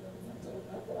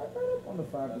I brought up on the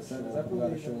 5%. I we gotta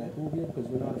believe show in them that. who, yeah, because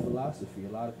we're not a philosophy.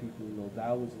 A lot of people,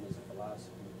 Taoism is a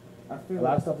philosophy. I A feel lot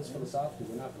like of stuff is philosophical.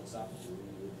 We're not philosophical.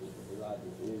 A lot of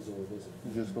it is or it isn't.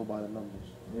 You just go by the numbers.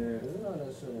 yeah. It's not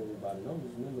necessarily about the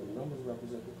numbers. Remember, the numbers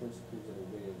represent the principles of the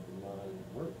way the mind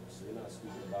works. They're not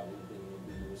speaking about anything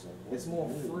ambiguous. Like It's more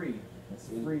free. It's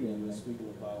free And and we're speaking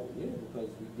about, because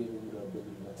we're giving you the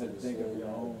ability to think of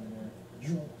your own.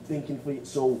 You thinking for you.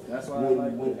 So That's why I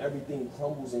like when it. everything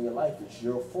crumbles in your life, it's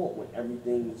your fault. When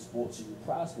everything is brought to you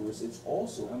prosperous, it's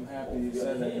also. I'm happy you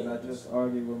said that because I just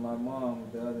argued with my mom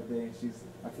the other day, and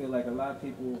I feel like a lot of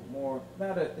people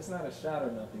it's not a shot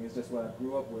or nothing, it's just what I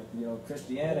grew up with.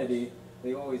 Christianity,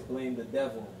 they always blame the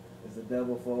devil. It's the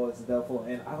devil fault, it's the devil fault.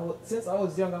 And since I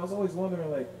was young, I was always wondering,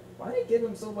 like, why they give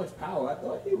him so much power? I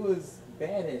thought he was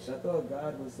banished. I thought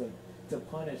God was, like, to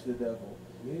punish the devil.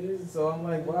 Yeah. So I'm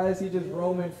like, why is he just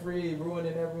roaming free,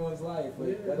 ruining everyone's life?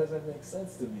 Like, that doesn't make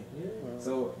sense to me. Yeah.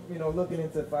 So, looking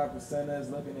into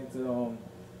 5%ers, looking into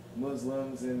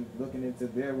Muslims, and looking into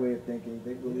their way of thinking,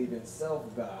 they believe in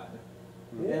self-God.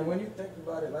 Yeah. And when you think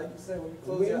about it, like you said, when you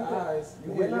close your eyes,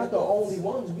 we're not the only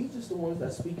ones. We just the ones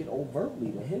that speak it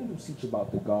overtly. The Hindus teach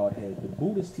about the Godhead. The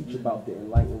Buddhists teach about the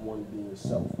enlightened one being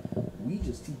self. We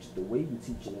just teach it the way we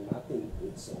teach it, and I think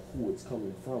it's who it's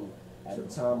coming from. At a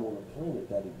time on the planet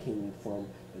that it came from,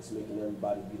 it's making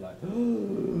everybody be like,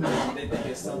 they think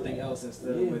it's something else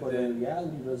instead of but within. in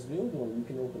reality, let's build on it. You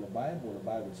can open the Bible, and the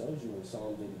Bible tells you in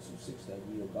Psalms 82:6 that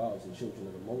we are gods and children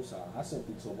of the Most High. I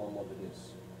simply told my mother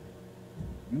this.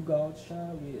 You God's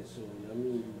child? Yeah, so I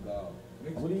mean you God.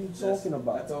 What are you talking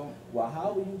about? Well,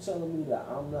 how are you telling me that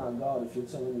I'm not God if you're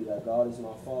telling me that God is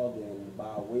my father and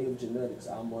by way of genetics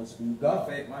I must be God?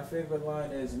 My favorite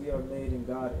line is, we are made in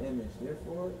God's image.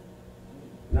 Therefore,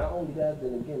 not only that,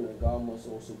 then again, that God must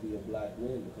also be a black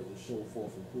man because it showed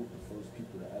forth and proof the first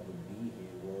people to ever be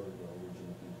here were the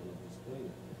original people of this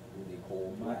planet, who they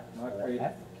call blacks or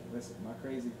African. Listen, my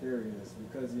crazy theory is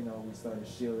because, we started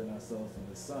shielding ourselves from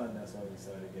the sun, that's why we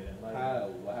started getting light.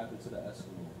 What happened to the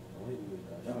Eskimo? Don't hit me with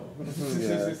that shit.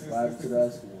 Yeah. What happened to the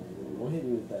Eskimo? Don't hit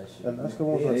me with that shit. And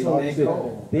Eskimos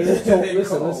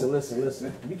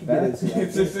listen. We can get into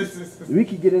it. We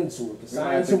can get into it.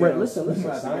 Science and listen.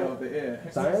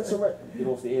 Science and get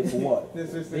off the air for what?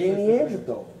 They're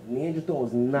Neanderthal. Neanderthal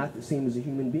is not the same as a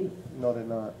human being. No, they're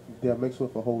not. They're mixed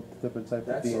with a whole different type of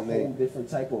DNA. That's a whole different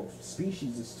type of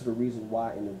species. Is to the reason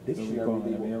why in the dictionary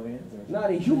they were aliens. not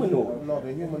a humanoid. No,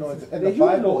 they're humanoids. And they're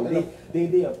humanoid.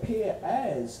 They appear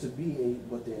as to be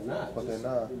but they're not. But they're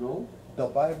not. The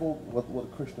Bible, what the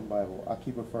Christian Bible, I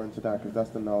keep referring to that because that's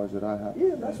the knowledge that I have.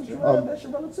 Yeah, that's what you have. That's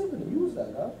your relativity. Use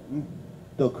that, huh?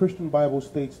 The Christian Bible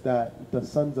states that the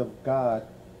sons of God,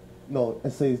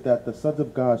 it says that the sons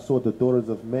of God saw the daughters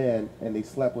of man and they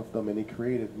slept with them and they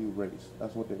created a new race.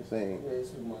 That's what they're saying. Yeah,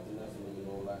 it's about the Nephilim and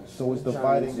all that. So it's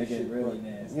dividing. Really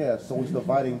nasty. Yeah, so it's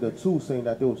dividing the two, saying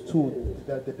that there was two,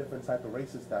 that the different type of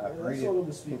races that have created. That's all it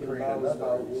was speaking about. Race.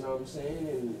 You know what I'm saying?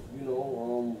 And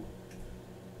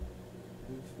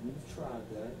we've tried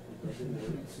that. It doesn't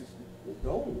work. It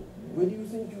don't. Where do you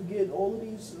think you get all of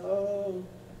these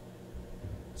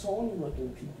tawny-looking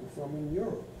people from in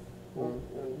Europe,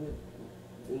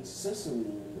 in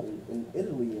Sicily, in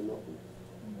Italy, and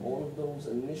all of those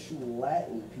initial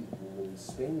Latin people in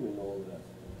Spain and all of that?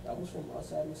 That was from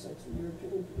us having sex with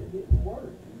Europeans. It didn't work.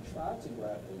 We tried to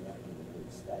graft them back in the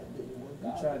race. That didn't work.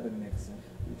 You tried to mix it.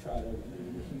 We tried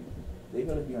everything. They're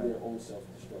gonna be their own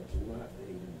self-destruction. You don't have to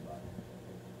hate anybody.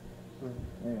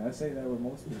 Yeah, I say that with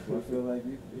most people. I feel like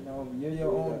you're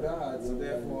your own God, so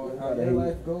therefore how your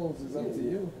life goes is up to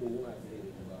you. You don't have to hate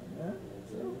anybody.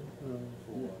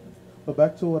 Yeah. But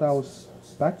back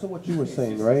to what you were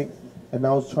saying, right? And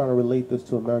I was trying to relate this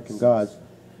to American Gods,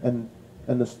 and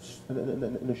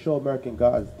the show American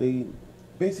Gods, they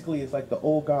basically it's like the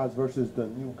old gods versus the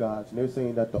new gods, and they're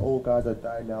saying that the old gods are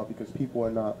dying now because people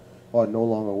are no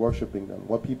longer worshiping them.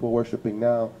 What people are worshiping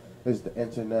now is the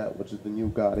internet, which is the new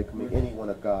god. It can make anyone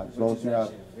a god as long as you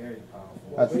have. Very powerful.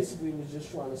 Well, basically, it was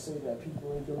just trying to say that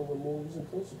people ain't dealing with morals and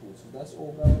principles. That's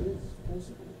all God is,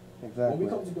 principle. Exactly. When we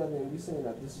come together and we're saying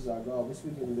that this is our God, we're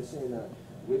saying that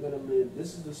we're going to live,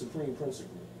 this is the supreme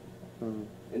principle.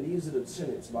 Mm-hmm. And these are the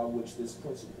tenets by which this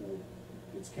principle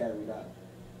gets carried out.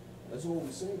 That's all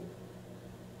we're saying.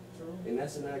 True. And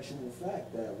that's an actual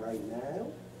fact that right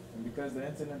now, and because the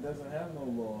internet doesn't have no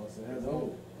laws, it has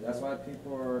no. That's why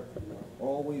people are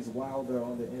always wilder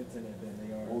on the internet than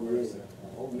they are in person.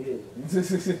 Oh yeah.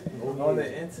 On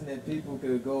the internet, people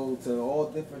could go to all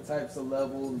different types of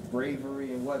levels,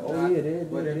 bravery and whatnot. Oh yeah,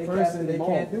 but in person, they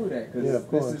can't do that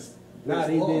because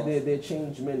There's they're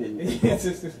changed men.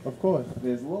 Of course.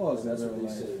 There's laws. That's in what real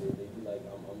they life. say. They be like,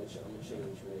 I'm a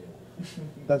changed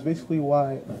man. That's basically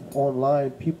why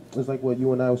online people, it's like what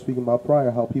you and I were speaking about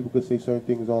prior, how people could say certain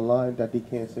things online that they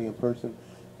can't say in person,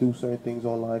 do certain things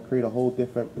online, create a whole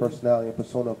different personality and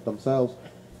persona of themselves,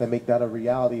 and make that a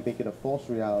reality, make it a false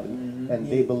reality. And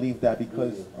they believe that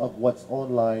because of what's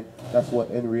online, that's what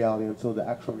in reality, until the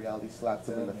actual reality slaps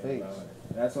them in the face.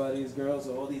 That's why these girls,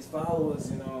 all these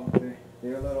followers, you know,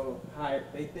 they're a little high.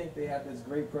 They think they have this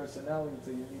great personality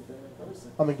until you meet them in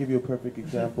person. I'm gonna give you a perfect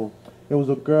example. There was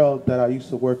a girl that I used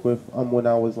to work with when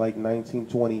I was like 19,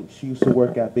 20. She used to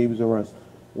work at Babies R Us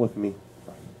with me,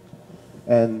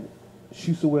 and she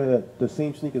used to wear the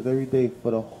same sneakers every day for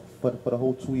the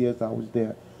whole 2 years I was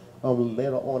there.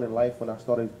 Later on in life, when I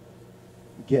started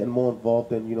getting more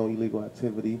involved in illegal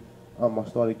activity, I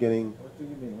started getting. What do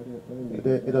you mean? What do you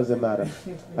mean? It doesn't matter.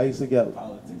 I used to get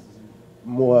Politics.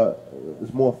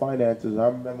 more finances. I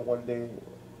remember one day,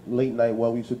 late night,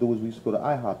 what we used to do is we used to go to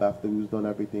IHOP after we was done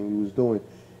everything we was doing,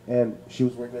 and she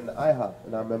was working in the IHOP,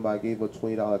 and I remember I gave her a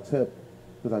 $20 tip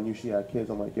because I knew she had kids.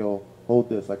 I'm like, yo, hold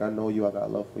this. Like, I know you. I got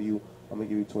love for you. I'm gonna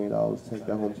give you $20. Take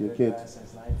that home to your kids.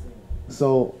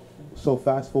 So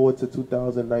fast forward to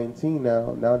 2019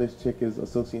 now. Now this chick is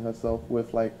associating herself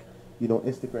with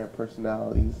Instagram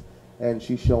personalities, and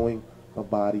she's showing her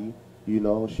body.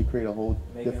 She created a whole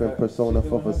different persona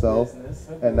for herself,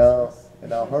 and now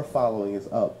her following is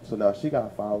up. So now she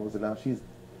got followers, and now she's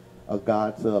a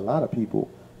god to a lot of people.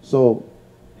 So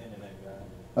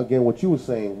again, what you were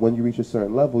saying, when you reach a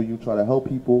certain level, you try to help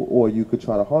people, or you could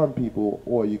try to harm people,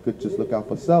 or you could just look out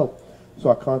for self. So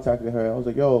I contacted her. I was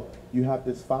like, yo, you have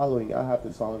this following. I have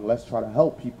this following. Let's try to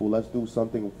help people. Let's do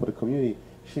something for the community.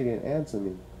 She didn't answer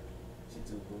me. She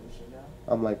too bullshit now?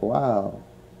 I'm like, wow.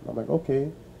 I'm like,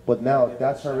 okay. But now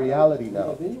that's her reality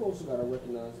now. Then you also got to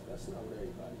recognize that's not what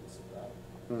everybody is about.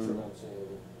 You know what I'm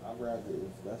saying? I'd rather,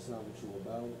 if that's not what you're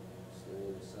about, stay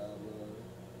in the sideline,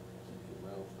 keep your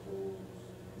mouth closed.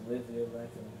 Live your life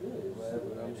and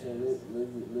Whatever I'm saying,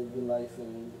 live your life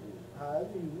and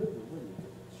however you live it, really.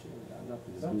 Shit ain't got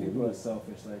nothing to do some with people me. are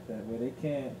selfish like that, where they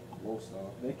can't Most are.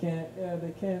 they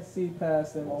can't see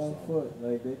past their own foot.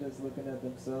 Like, they're just looking at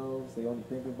themselves. They only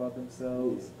think about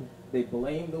themselves. Yeah. They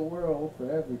blame the world for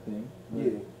everything.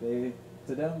 Yeah.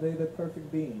 To them, they're the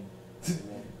perfect being. Yeah.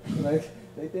 Like,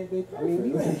 they think they're I mean,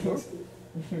 we all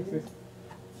perfect. perfect.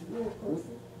 We all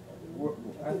perfect.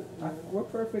 We're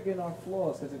perfect in our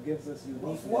flaws because it gives us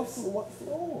uniqueness. What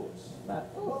flaws?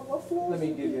 What flaws? Let me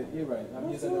give you. You're right. I'm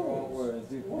using the wrong words.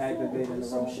 Activating the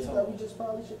Some wrong shit tone. that we just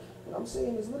probably should. What I'm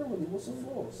saying is literally, what's a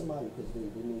flaw? Somebody because they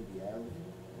may be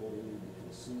arrogant or they may be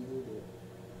conceited. Or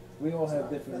We all have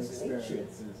That's different nature.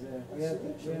 experiences. Yeah, we That's have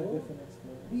nature, bro. different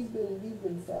experiences. we've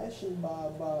been fashioned by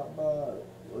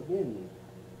again,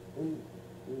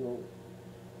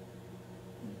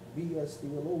 BS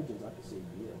theologians. I can say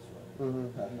BS, right?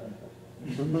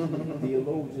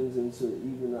 Theologians into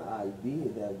even the idea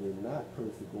that we're not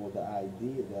perfect, or the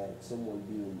idea that someone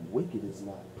being wicked is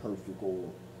not perfect, or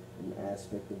an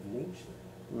aspect of nature.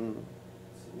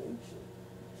 It's nature.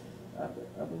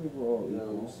 I believe we're all You know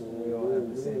equal. what I'm saying? We all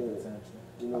have the same We're- potential.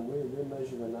 We're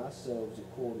measuring ourselves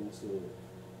according to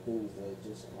things that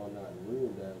just are not real,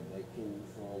 that came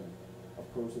from a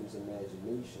person's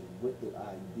imagination with the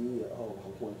idea of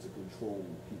wanting to control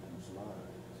people's minds.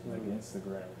 Like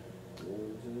Instagram. You know what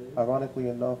I'm saying? Ironically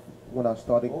enough, when I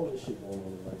started, All this shit going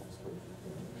on in life is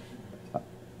perfect.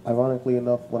 ironically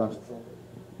enough, when I, My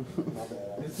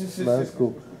bad. no, that's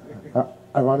cool.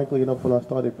 Ironically enough, when I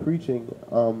started preaching,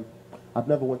 I've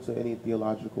never went to any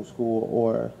theological school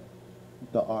or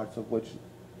the arts of which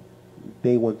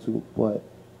they went to, but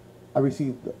I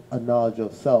received a knowledge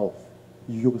of self.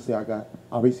 You could say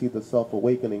I received a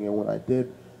self-awakening, and when I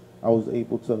did, I was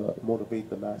able to motivate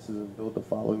the masses and build the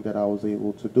following that I was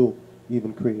able to do,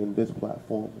 even creating this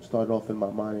platform. It started off in my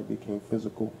mind and became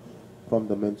physical from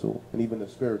the mental and even the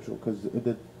spiritual, because it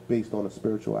did based on a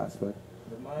spiritual aspect.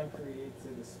 The mind creates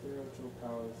it, the spiritual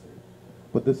powers it.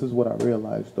 But this is what I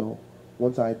realized, though.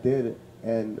 Once I did it,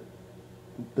 and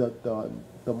the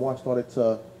more I started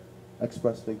to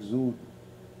express and exude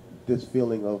this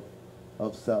feeling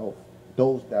of self,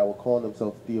 those that were calling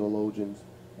themselves theologians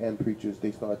and preachers,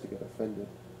 they started to get offended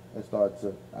and started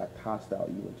to act hostile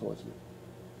even towards me.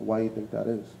 Why do you think that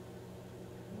is?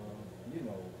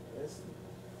 It's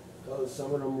Because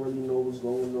some of them really know what's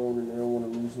going on and they don't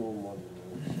want to lose no money.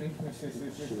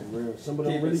 Shit, real. Some of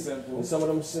them Keep it really, simple. and some of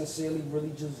them sincerely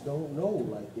really just don't know.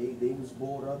 Like they was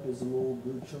brought up as a little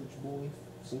good church boy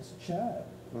since a child,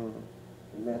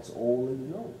 and that's all they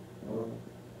know.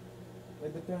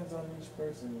 It depends on each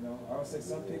person, you know. I would say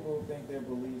some people think their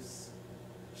beliefs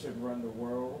should run the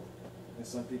world, and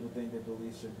some people think their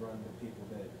beliefs should run the people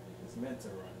that it's meant to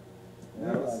run.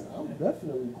 Yeah, like, I'm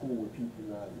definitely cool with people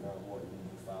not wanting to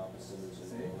be 5%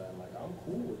 and all that. Like, I'm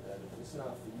cool with that. If it's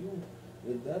not for you,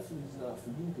 it definitely is not for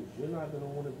you because you're not going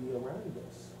to want to be around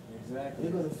us. Exactly.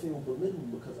 You're going to feel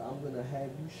belittled because I'm going to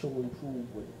have you show and prove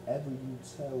whatever you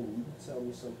tell me. You can tell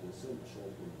me something simple, show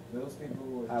and prove. Those people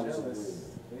who are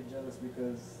jealous, they're jealous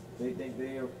because they think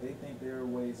their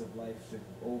ways of life should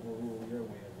overrule your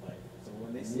way of life. So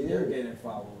when they see you're getting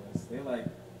followers, they're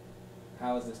like,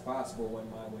 how is this possible when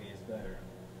my way is better?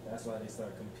 That's why they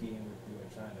start competing with you and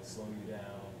trying to slow you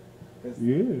down. Because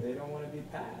they don't want to be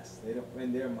passed. They don't.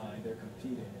 In their mind, they're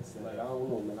competing. It's like, I don't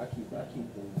know, man. I keep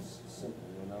things simple,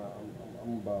 man.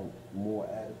 I'm about more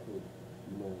adequate,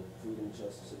 you know, freedom,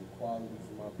 justice, and equality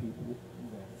for my people.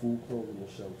 Food, clothing, and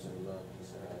shelter, and love,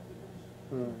 peace, and happiness.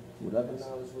 Whatever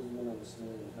knowledge, wisdom, and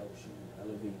understanding helps you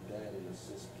elevate that and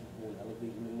assist people in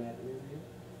elevating in that area,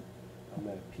 I'm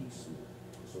at peace with it.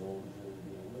 So long as you're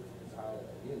being with it.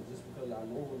 Again, just because I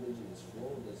know religion is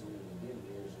flawed doesn't mean, again,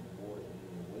 there's more in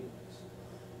their ways.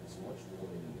 It's much more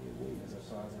in their ways. There's a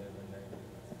positive and negative.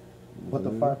 But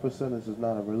the 5%ers is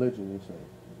not a religion, you say?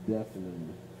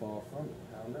 Definitely. Far from it.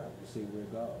 How not? You say we're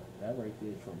God. That right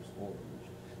there trumps all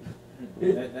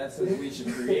religion. That's if we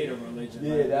should create a religion.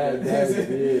 We're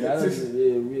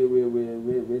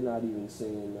not even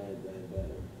saying that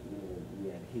you know, we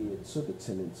adhere to the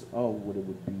tenets of what it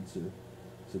would be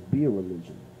to be a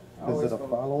religion. Is it a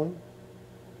following?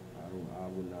 I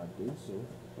would not think so.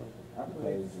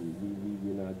 Because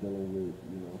we're not dealing with,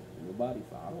 you know, nobody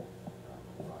follow.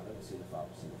 I never seen a 5%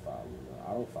 follow.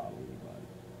 I don't follow anybody.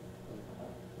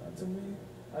 To me,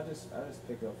 I just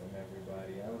pick up from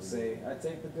everybody. I would say I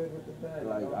take the good with the bad.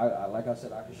 Like, you know? like I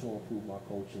said, I can show and prove my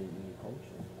culture in any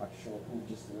culture. I can show and prove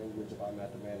just the language of our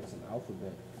mathematics and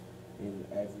alphabet in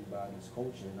everybody's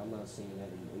culture. And I'm not saying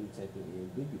that in any type of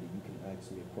ambiguity. You can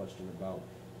ask me a question about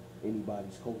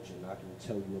anybody's culture, and I can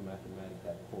tell you a mathematic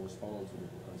that corresponds with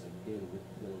it. Because again, we're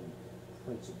dealing with the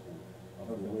principle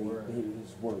of the way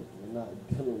things work. We're not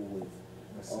dealing with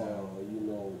you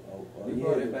know, you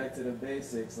brought it back to the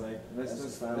basics. Like let's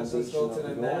just go to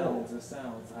the nouns, the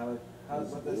sounds.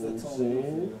 What does the tone do for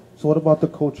you? So what about the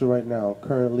culture right now?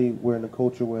 Currently, we're in a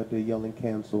culture where they're yelling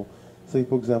cancel. Say,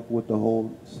 for example, with the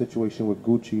whole situation with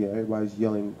Gucci, everybody's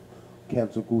yelling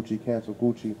cancel Gucci, cancel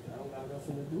Gucci. That don't got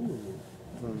nothing to do with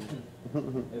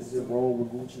it. Is it wrong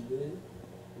what Gucci did?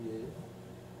 Yeah.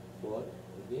 But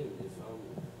again, if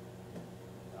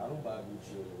I don't buy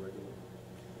Gucci on the regular.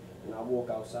 When I walk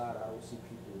outside, I don't see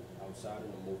people outside in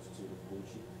a multitude of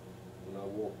Gucci. When I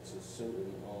walk to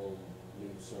certain,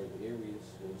 maybe certain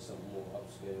areas, maybe something more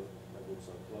upscale, like go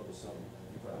to a club or something,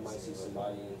 I might see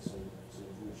somebody in some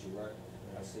Gucci, right?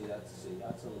 I say that to say,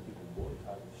 y'all telling people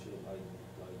boycott the shit like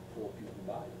poor people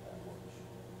buy it that much.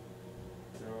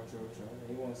 True.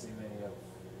 You won't see many of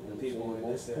The people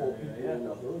in this poor area. people in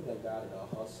the hood that got it are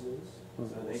hustlers. So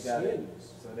they got it.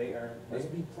 So they earn. Let's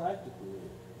be practical with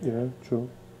it. Yeah, true.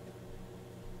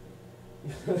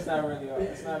 It's not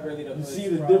really the. You see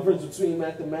the difference between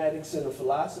mathematics and a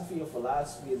philosophy? A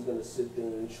philosophy is going to sit there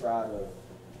and try to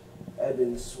ebb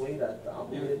and sway that. I'm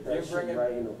going to hit that shit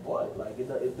right in the butt. Like,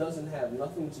 it doesn't have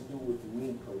nothing to do with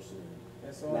me personally.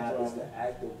 Now, is the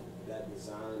act of that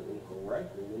design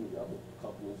incorrect? And many other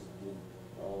companies do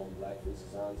blackface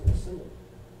designs that are similar.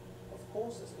 Of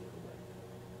course that's incorrect.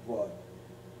 But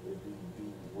if we be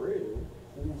real,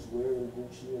 who's wearing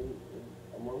Gucci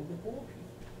among the poor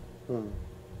people?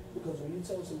 Because when you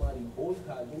tell somebody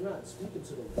boycott, you're not speaking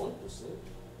to the 1%.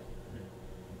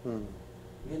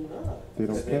 You're not. They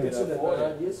don't care.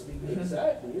 You're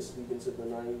speaking to the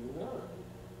 99.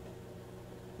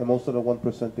 And most of the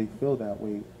 1%, they feel that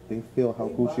way. They feel how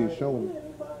Gucci is showing. Yeah,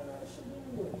 they buy that shit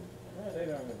anyway. Yeah, they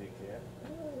don't really care.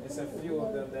 It's a few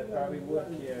of them that probably would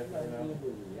care, you know.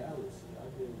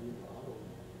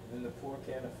 And the poor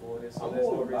can't afford it, so there's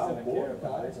no reason to care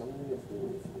about it. I mean, if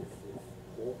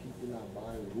poor people not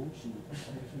buying Gucci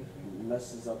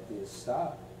messes up their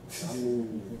stock, I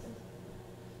mean,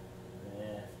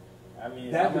 yeah. I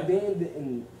mean, Dapper Dan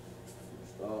didn't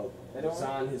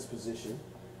resign his position.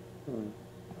 I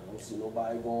don't see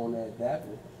nobody going at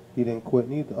Dapper. He didn't quit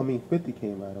neither. I mean, 50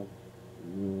 came at him.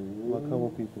 A couple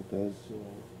people did. So,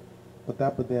 but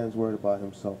Dapper Dan's worried about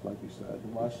himself, like you said.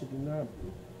 why should he not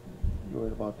be? You're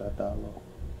worried about that dollar.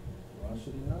 Why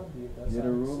should he not be? If that's You're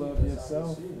the ruler of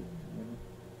yourself.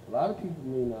 A lot of people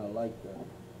may not like that.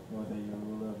 Well, that you're a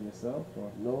ruler of yourself,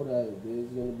 or Know that there's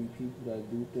going to be people that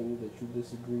do things that you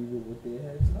disagree with their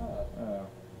heads high.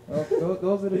 Well,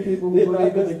 those are the people who They're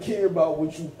not believe gonna care about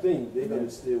what you think. They're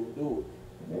gonna still do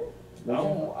it. Yeah.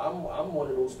 I'm one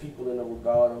of those people in the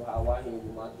regard of how I handle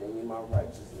my thing and my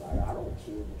rights. It's like I don't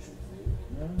care what you think.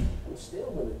 I'm still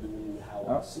gonna do me how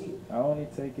I see it. I only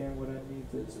take in what I need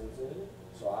to. You know what I'm saying?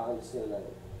 So I understand that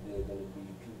there are gonna be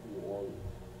people on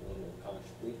the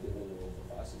contradicted end of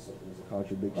if I see something as a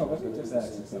contradiction. Oh, let it's me gonna just be the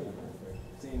ask you same something thing. real quick.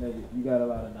 Seeing that you got a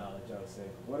lot of knowledge, I would say.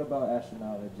 What about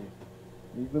astrology?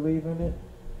 You believe in it?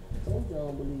 I told you I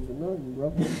don't believe in nothing,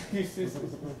 bro.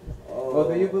 Well,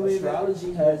 do you believe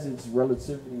astrology has its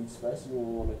relativity, especially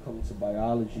when it comes to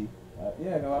biology.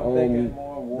 Yeah, no, I'm thinking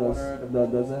more water.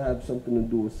 Does it have something to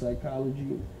do with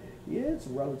psychology? Yeah, it's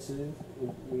relative.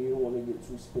 We don't want to get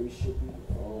too spaceshipy,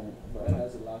 but it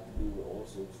has a lot to do with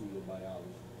also to your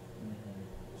biology.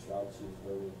 Astrology is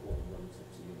very important relative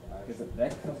to your Because actual.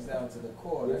 that comes down to the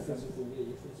core. Your That comes,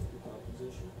 your physical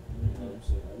composition. You know what I'm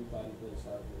saying? Everybody does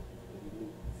have a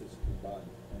unique physical body.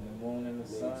 and the moon and the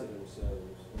Made sun. to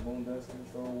themselves. The moon does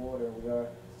control water. We are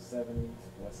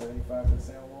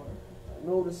 75% water.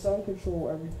 No, the sun control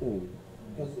everything.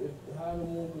 Because if how the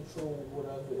moon control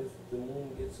whatever, if the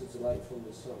moon gets its light from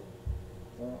the sun.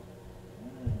 So,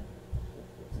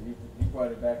 so you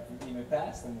brought it back even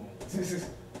past the moon.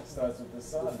 Starts with the The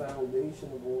sun.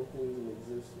 foundation of all things in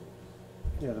existence.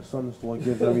 Yeah, the sun is the one that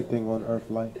gives everything on earth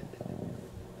light.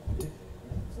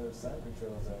 So the sun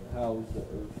controls everything. How is the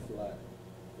earth flat?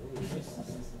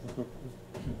 That's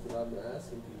what I've been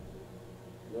asking people.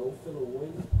 You don't feel a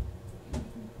wind?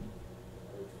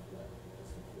 Earth flat.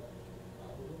 It's flat.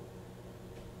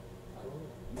 I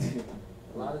don't know.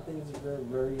 A lot of things are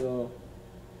very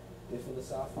they're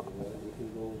philosophical, man. They can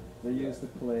go. They used to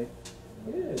play.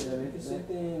 Yeah, you can sit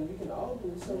there and you can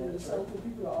argue. Some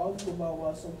people argue about why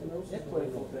something else Yeah, is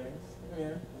playful going on. things.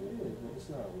 Yeah. Yeah, but it's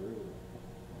not real.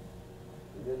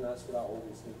 And then that's what I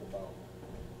always think about.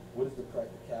 What is the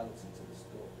practicality to the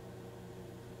story?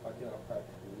 How can I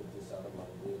practically live this out of my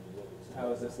daily living?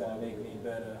 How is this going to make me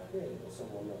better? Yeah, or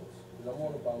someone else. Because I'm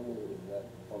all about me that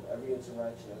from every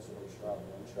interaction, that's what I'm striving.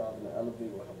 I'm striving to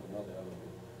elevate or help another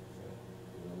elevate.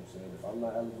 You know what I'm saying? If I'm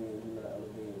not elevating, you're not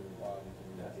elevating, why are we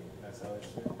communicating? That's how it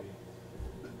should be.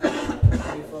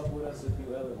 You fuck with us if you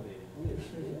elevate. Yeah,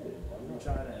 I'm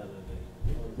trying to elevate.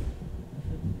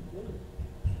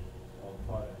 Oh,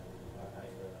 pardon.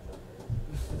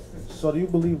 So do you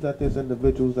believe that there's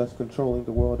individuals that's controlling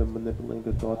the world and manipulating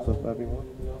the thoughts of everyone?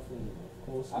 Of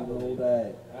course, we know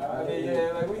that. I mean,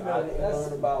 yeah, like we know. I didn't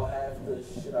learn about half the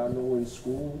shit I know in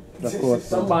school. Of course.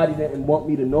 Somebody didn't want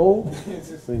me to know.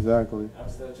 Exactly. I'm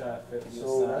still trying to fit your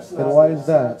So that's side. not, And why is that's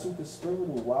that? not too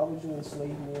conspiratorial. Why would you enslave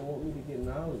me and want me to get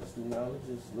knowledge? The knowledge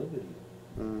is liberty.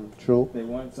 True. They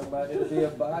want somebody to be a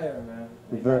buyer, man.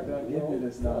 They're Very- not gonna give you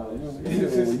this knowledge.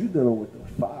 When you're dealing with the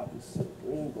 5%,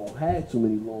 we ain't gonna have too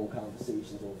many long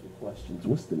conversations over the questions.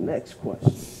 What's the next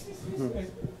question?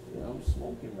 Yeah, I'm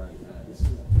smoking right now.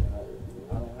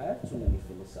 I don't have too many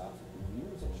philosophical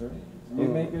views on Sure. things. You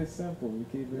make it simple. You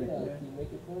keep it. Yeah, Yeah. you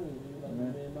make it plain. You like Yeah.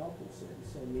 the man Malcolm said.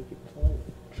 He said, make it plain.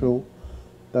 True.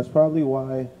 That's probably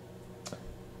why,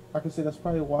 I can say that's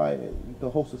probably why the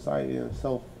whole society in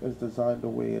itself is designed the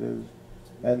way it is.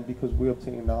 And because we're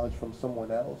obtaining knowledge from someone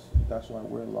else, that's why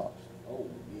we're lost. Oh,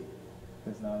 yeah.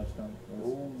 Because knowledge comes first.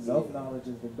 Oh, yeah. Self-knowledge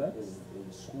is the best.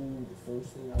 In school, the first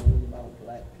thing I learned about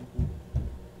black people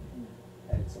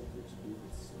had something to do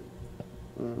with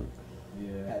slavery.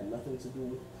 Yeah. Had nothing to do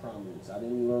with prominence. I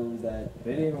didn't learn that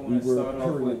They didn't even we want to were start off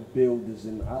pyramid with. builders,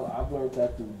 and I've learned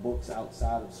that through books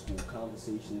outside of school,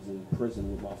 conversations in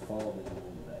prison with my father and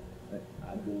all that.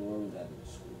 I didn't learn that in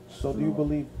school. So do you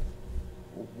believe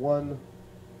 1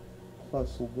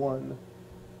 plus 1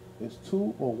 is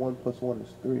 2 or 1 plus 1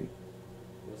 is 3?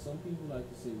 Well, some people like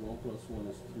to say 1 plus 1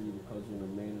 is 3 because when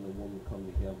a man and a woman come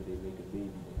together, they make a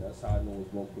baby. But that's how I know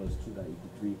it's 1 plus 2 that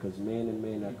equals 3, because man and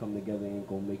man that come together ain't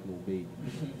gonna make no baby.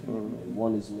 And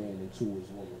 1 is man and 2 is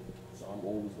woman. So I'm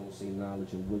always gonna say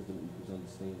knowledge and wisdom equals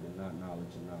understanding, not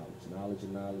knowledge and knowledge. Knowledge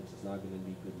and knowledge is not gonna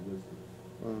be good wisdom.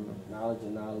 Knowledge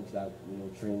and knowledge got,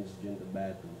 transgender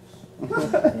bathrooms.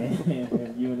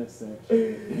 And unisex. Yeah,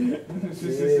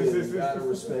 you gotta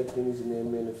respect things in their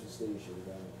manifestation.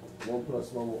 1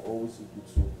 plus 1 will always equal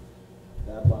 2.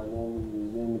 That by no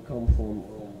means didn't come from,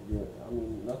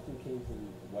 nothing came from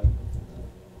white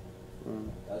people.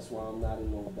 That's why I'm not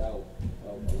in no doubt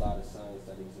of a lot of science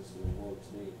that exists in the world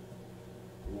today.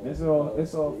 It's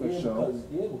all for show.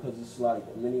 Because it's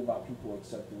like many of our people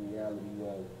accept the reality of,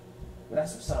 well,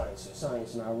 that's what science is.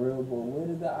 Science not real, but where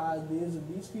did the ideas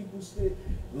of these people stick?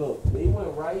 Look, they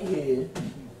went right here,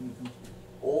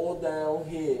 all down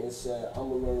here, and said, I'm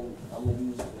gonna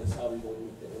use it. That's how we gonna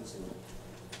meet the internet.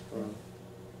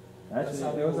 Actually,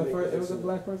 how it was they a make first. it It was a so-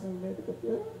 black person who made the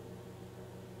computer.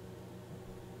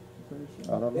 I'm pretty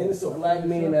sure. I don't know. And it's a black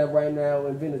man that right now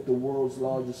invented the world's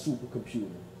largest supercomputer.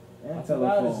 And I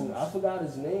telephones. forgot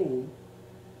his name.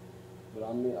 But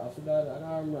I mean, I forgot. I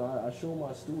gotta remember. I showed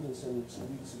my students him 2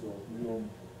 weeks ago. You know,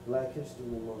 Black History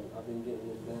Month. I've been getting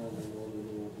it down in all the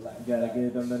little black. You gotta facts.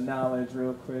 give them the knowledge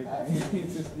real quick.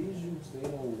 These youths, they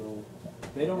don't know.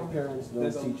 They don't. Their parents don't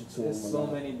There's, teach it to there's them. so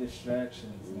many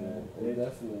distractions, man. They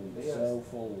definitely. they are- Cell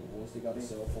phone. Once they got a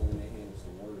cell phone in their hand, it's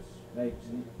the worst. Like,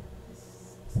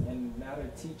 and now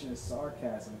they're teaching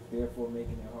sarcasm, therefore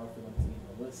making it hard for them to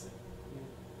even listen.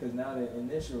 Because now the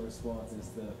initial response is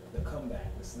the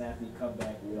comeback, the snappy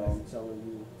comeback. You know, I'm telling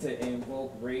you. To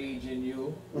invoke rage in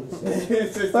you.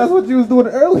 That's what you was doing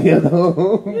earlier,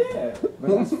 though. Yeah, but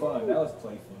that's fun. That was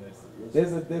playfulness.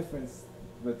 There's a difference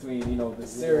between, you know, the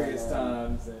serious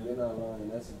times and. You're not lying.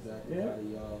 That's exactly Yeah. how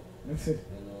y'all. And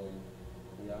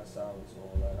yeah, I silence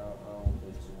all that. I don't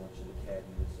play too much of the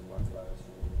caddies in my classroom.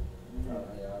 I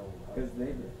don't. Because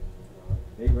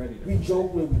they ready to. We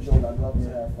joke where we joke. I love to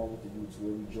have fun with the youths where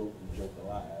we joke a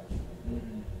lot actually.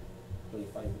 Mhm. Play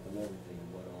fight with them everything.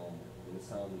 But when it's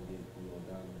time to get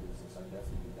down to business, I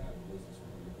definitely get down to business with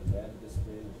them because they're at a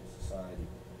disadvantage in society.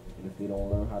 And if they don't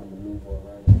learn how to maneuver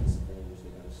around that disadvantage,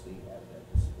 they're gonna stay at that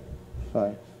disadvantage.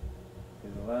 Facts.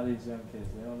 Because a lot of these young kids,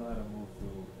 they don't know how to move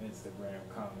through Instagram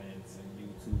comments and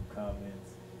YouTube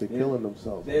comments. They're killing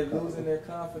themselves. They're losing their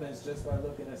confidence just by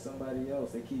looking at somebody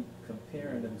else. They keep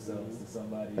comparing themselves to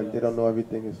somebody else. And they don't know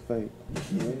everything is fake.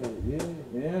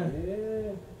 Yeah.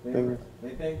 They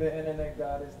think the internet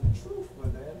God is the truth,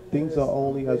 but then Things are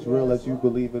only as real as you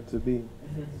believe it to be.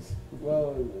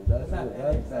 Well, that's Not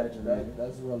exaggerated.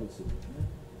 that's relative.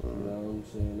 You know what I'm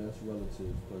saying? That's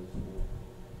relative because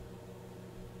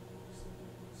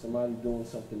somebody doing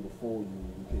something before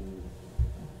you can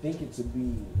think it to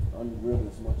be unreal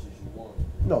as much as you want.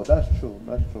 No, that's true.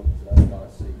 That's true. So that's why I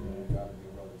say you gotta be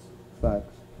relative.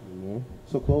 Facts.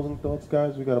 So closing thoughts,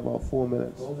 guys. We got about 4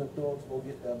 minutes. Closing thoughts, go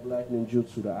get that Black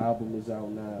Ninjutsu. The album is out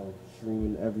now,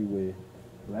 streaming everywhere.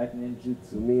 Black Ninjutsu.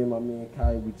 So me and my man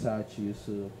Kai Witachi, it's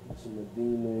a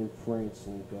Medina and France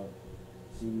link up.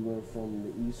 See, we went from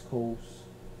the East Coast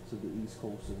to the East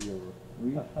Coast of Europe. He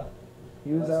was That's out the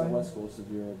here? West Coast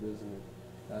of Europe, isn't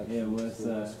it? Actually, Yeah, it's what's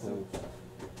the West so- Coast.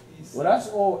 Well, that's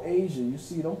all Asia. You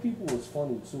see, them people was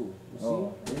funny too. You see,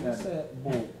 Oh, they yeah. said,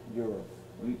 boom, Europe.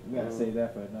 We gotta say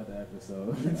that for another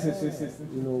episode.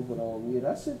 You know, but yeah,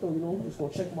 that's it though. You know, just go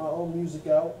check my own music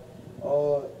out.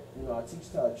 I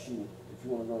teach Tai Chi. If you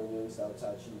want to learn any style of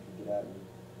Tai Chi, you can get at me.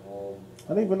 I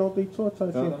didn't even know they taught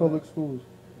Tai Chi in public schools.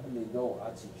 I mean, no, I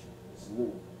teach it. It's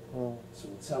new. Oh. So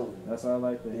I'm telling you. That's all I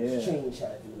like to There's hear. change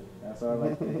happening. That's all I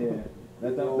like to hear.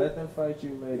 Let them fight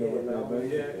you later. Yeah, with that, no, but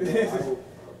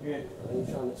I ain't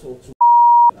trying to talk too.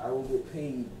 I don't get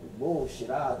paid bullshit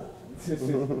either. You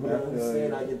know what I'm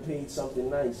saying? I get paid something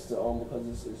nice to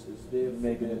because it's there for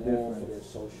Making a them all for difference.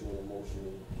 their social and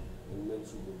emotional and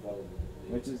mental development.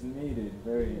 Which is needed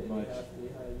very Yeah, much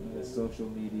they have, in the social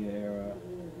media era.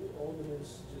 all of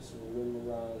this, just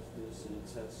memorize this and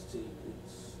test tape.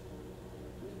 It's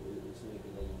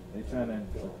making them. They trying to,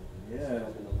 go. It's yeah.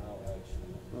 helping them out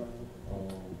actually.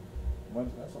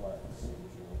 That's all I have to say.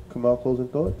 Come out, closing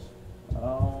thoughts.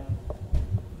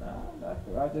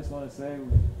 I just want to say,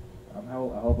 I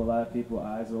hope a lot of people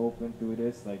eyes are open through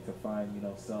this, like to find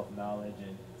self knowledge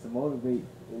and to motivate.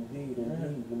 Indeed,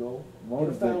 you know.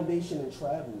 Motivate. Get a foundation in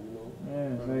travel, you know.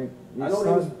 Yeah, like I know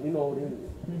they was,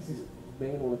 they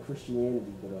banging on the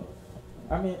Christianity, but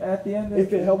I mean, at the end of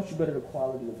if it helps you better the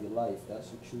quality of your life, that's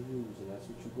what you use and that's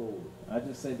what you go with. I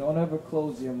just say don't ever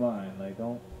close your mind. Like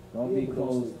don't be but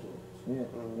closed. stay closed.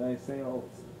 Yeah, like say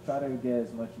try to get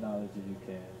as much knowledge as you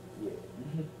can. Yeah.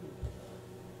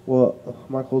 Well,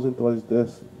 my closing thought is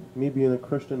this. Me being a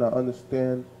Christian, I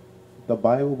understand the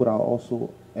Bible, but I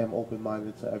also am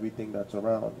open-minded to everything that's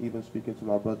around. Even speaking to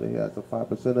my brother here as a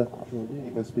 5%er,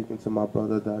 even speaking to my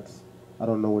brother that's, I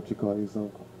don't know what you call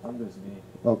yourself. I'm just me.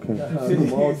 Okay.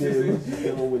 All day we're just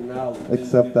dealing with knowledge.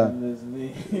 Except that. I'm just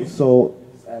me. So,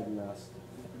 It's agnostic.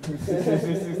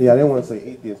 yeah, I didn't want to say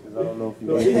atheist because I don't know if you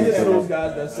No, atheist it's or those not.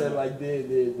 guys that said like they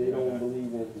don't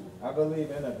believe in. I believe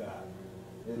in a God.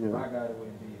 Yeah. My God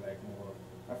wouldn't be like more.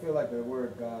 I feel like the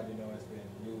word God, has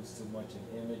been used too much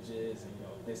in images, and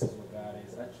this is what God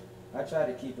is. I try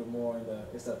to keep it more in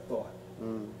it's a thought.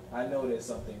 I know there's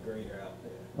something greater out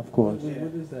there. Of course.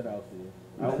 What is that out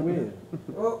there? Out where?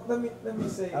 Well, let me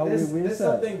say Out there's where is that?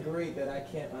 something great that I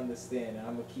can't understand, and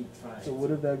I'm gonna keep trying. So what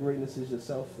if that greatness is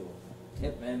yourself though?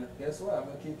 Yep, and guess what? I'm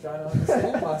gonna keep trying to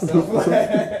understand myself. I'm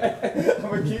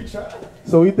gonna keep trying.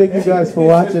 So we thank you guys for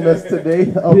watching us today.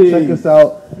 Check us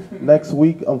out next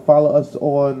week. Follow us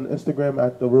on Instagram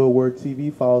at The Real Word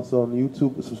TV. Follow us on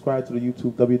YouTube. Subscribe to the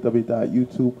YouTube,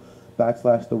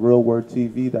 www.youtube.com/The Real Word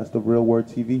TV. That's The Real Word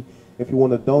TV. If you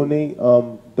want to donate,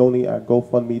 donate at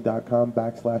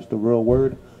GoFundMe.com/The Real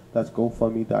Word. That's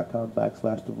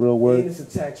GoFundMe.com/The Real Word. And it's a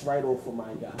tax write-off for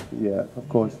my guy. Yeah, of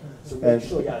course. So make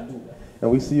sure y'all do that. And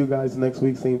we see you guys next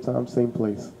week, same time, same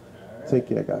place. Take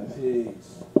care, guys.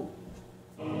 Peace.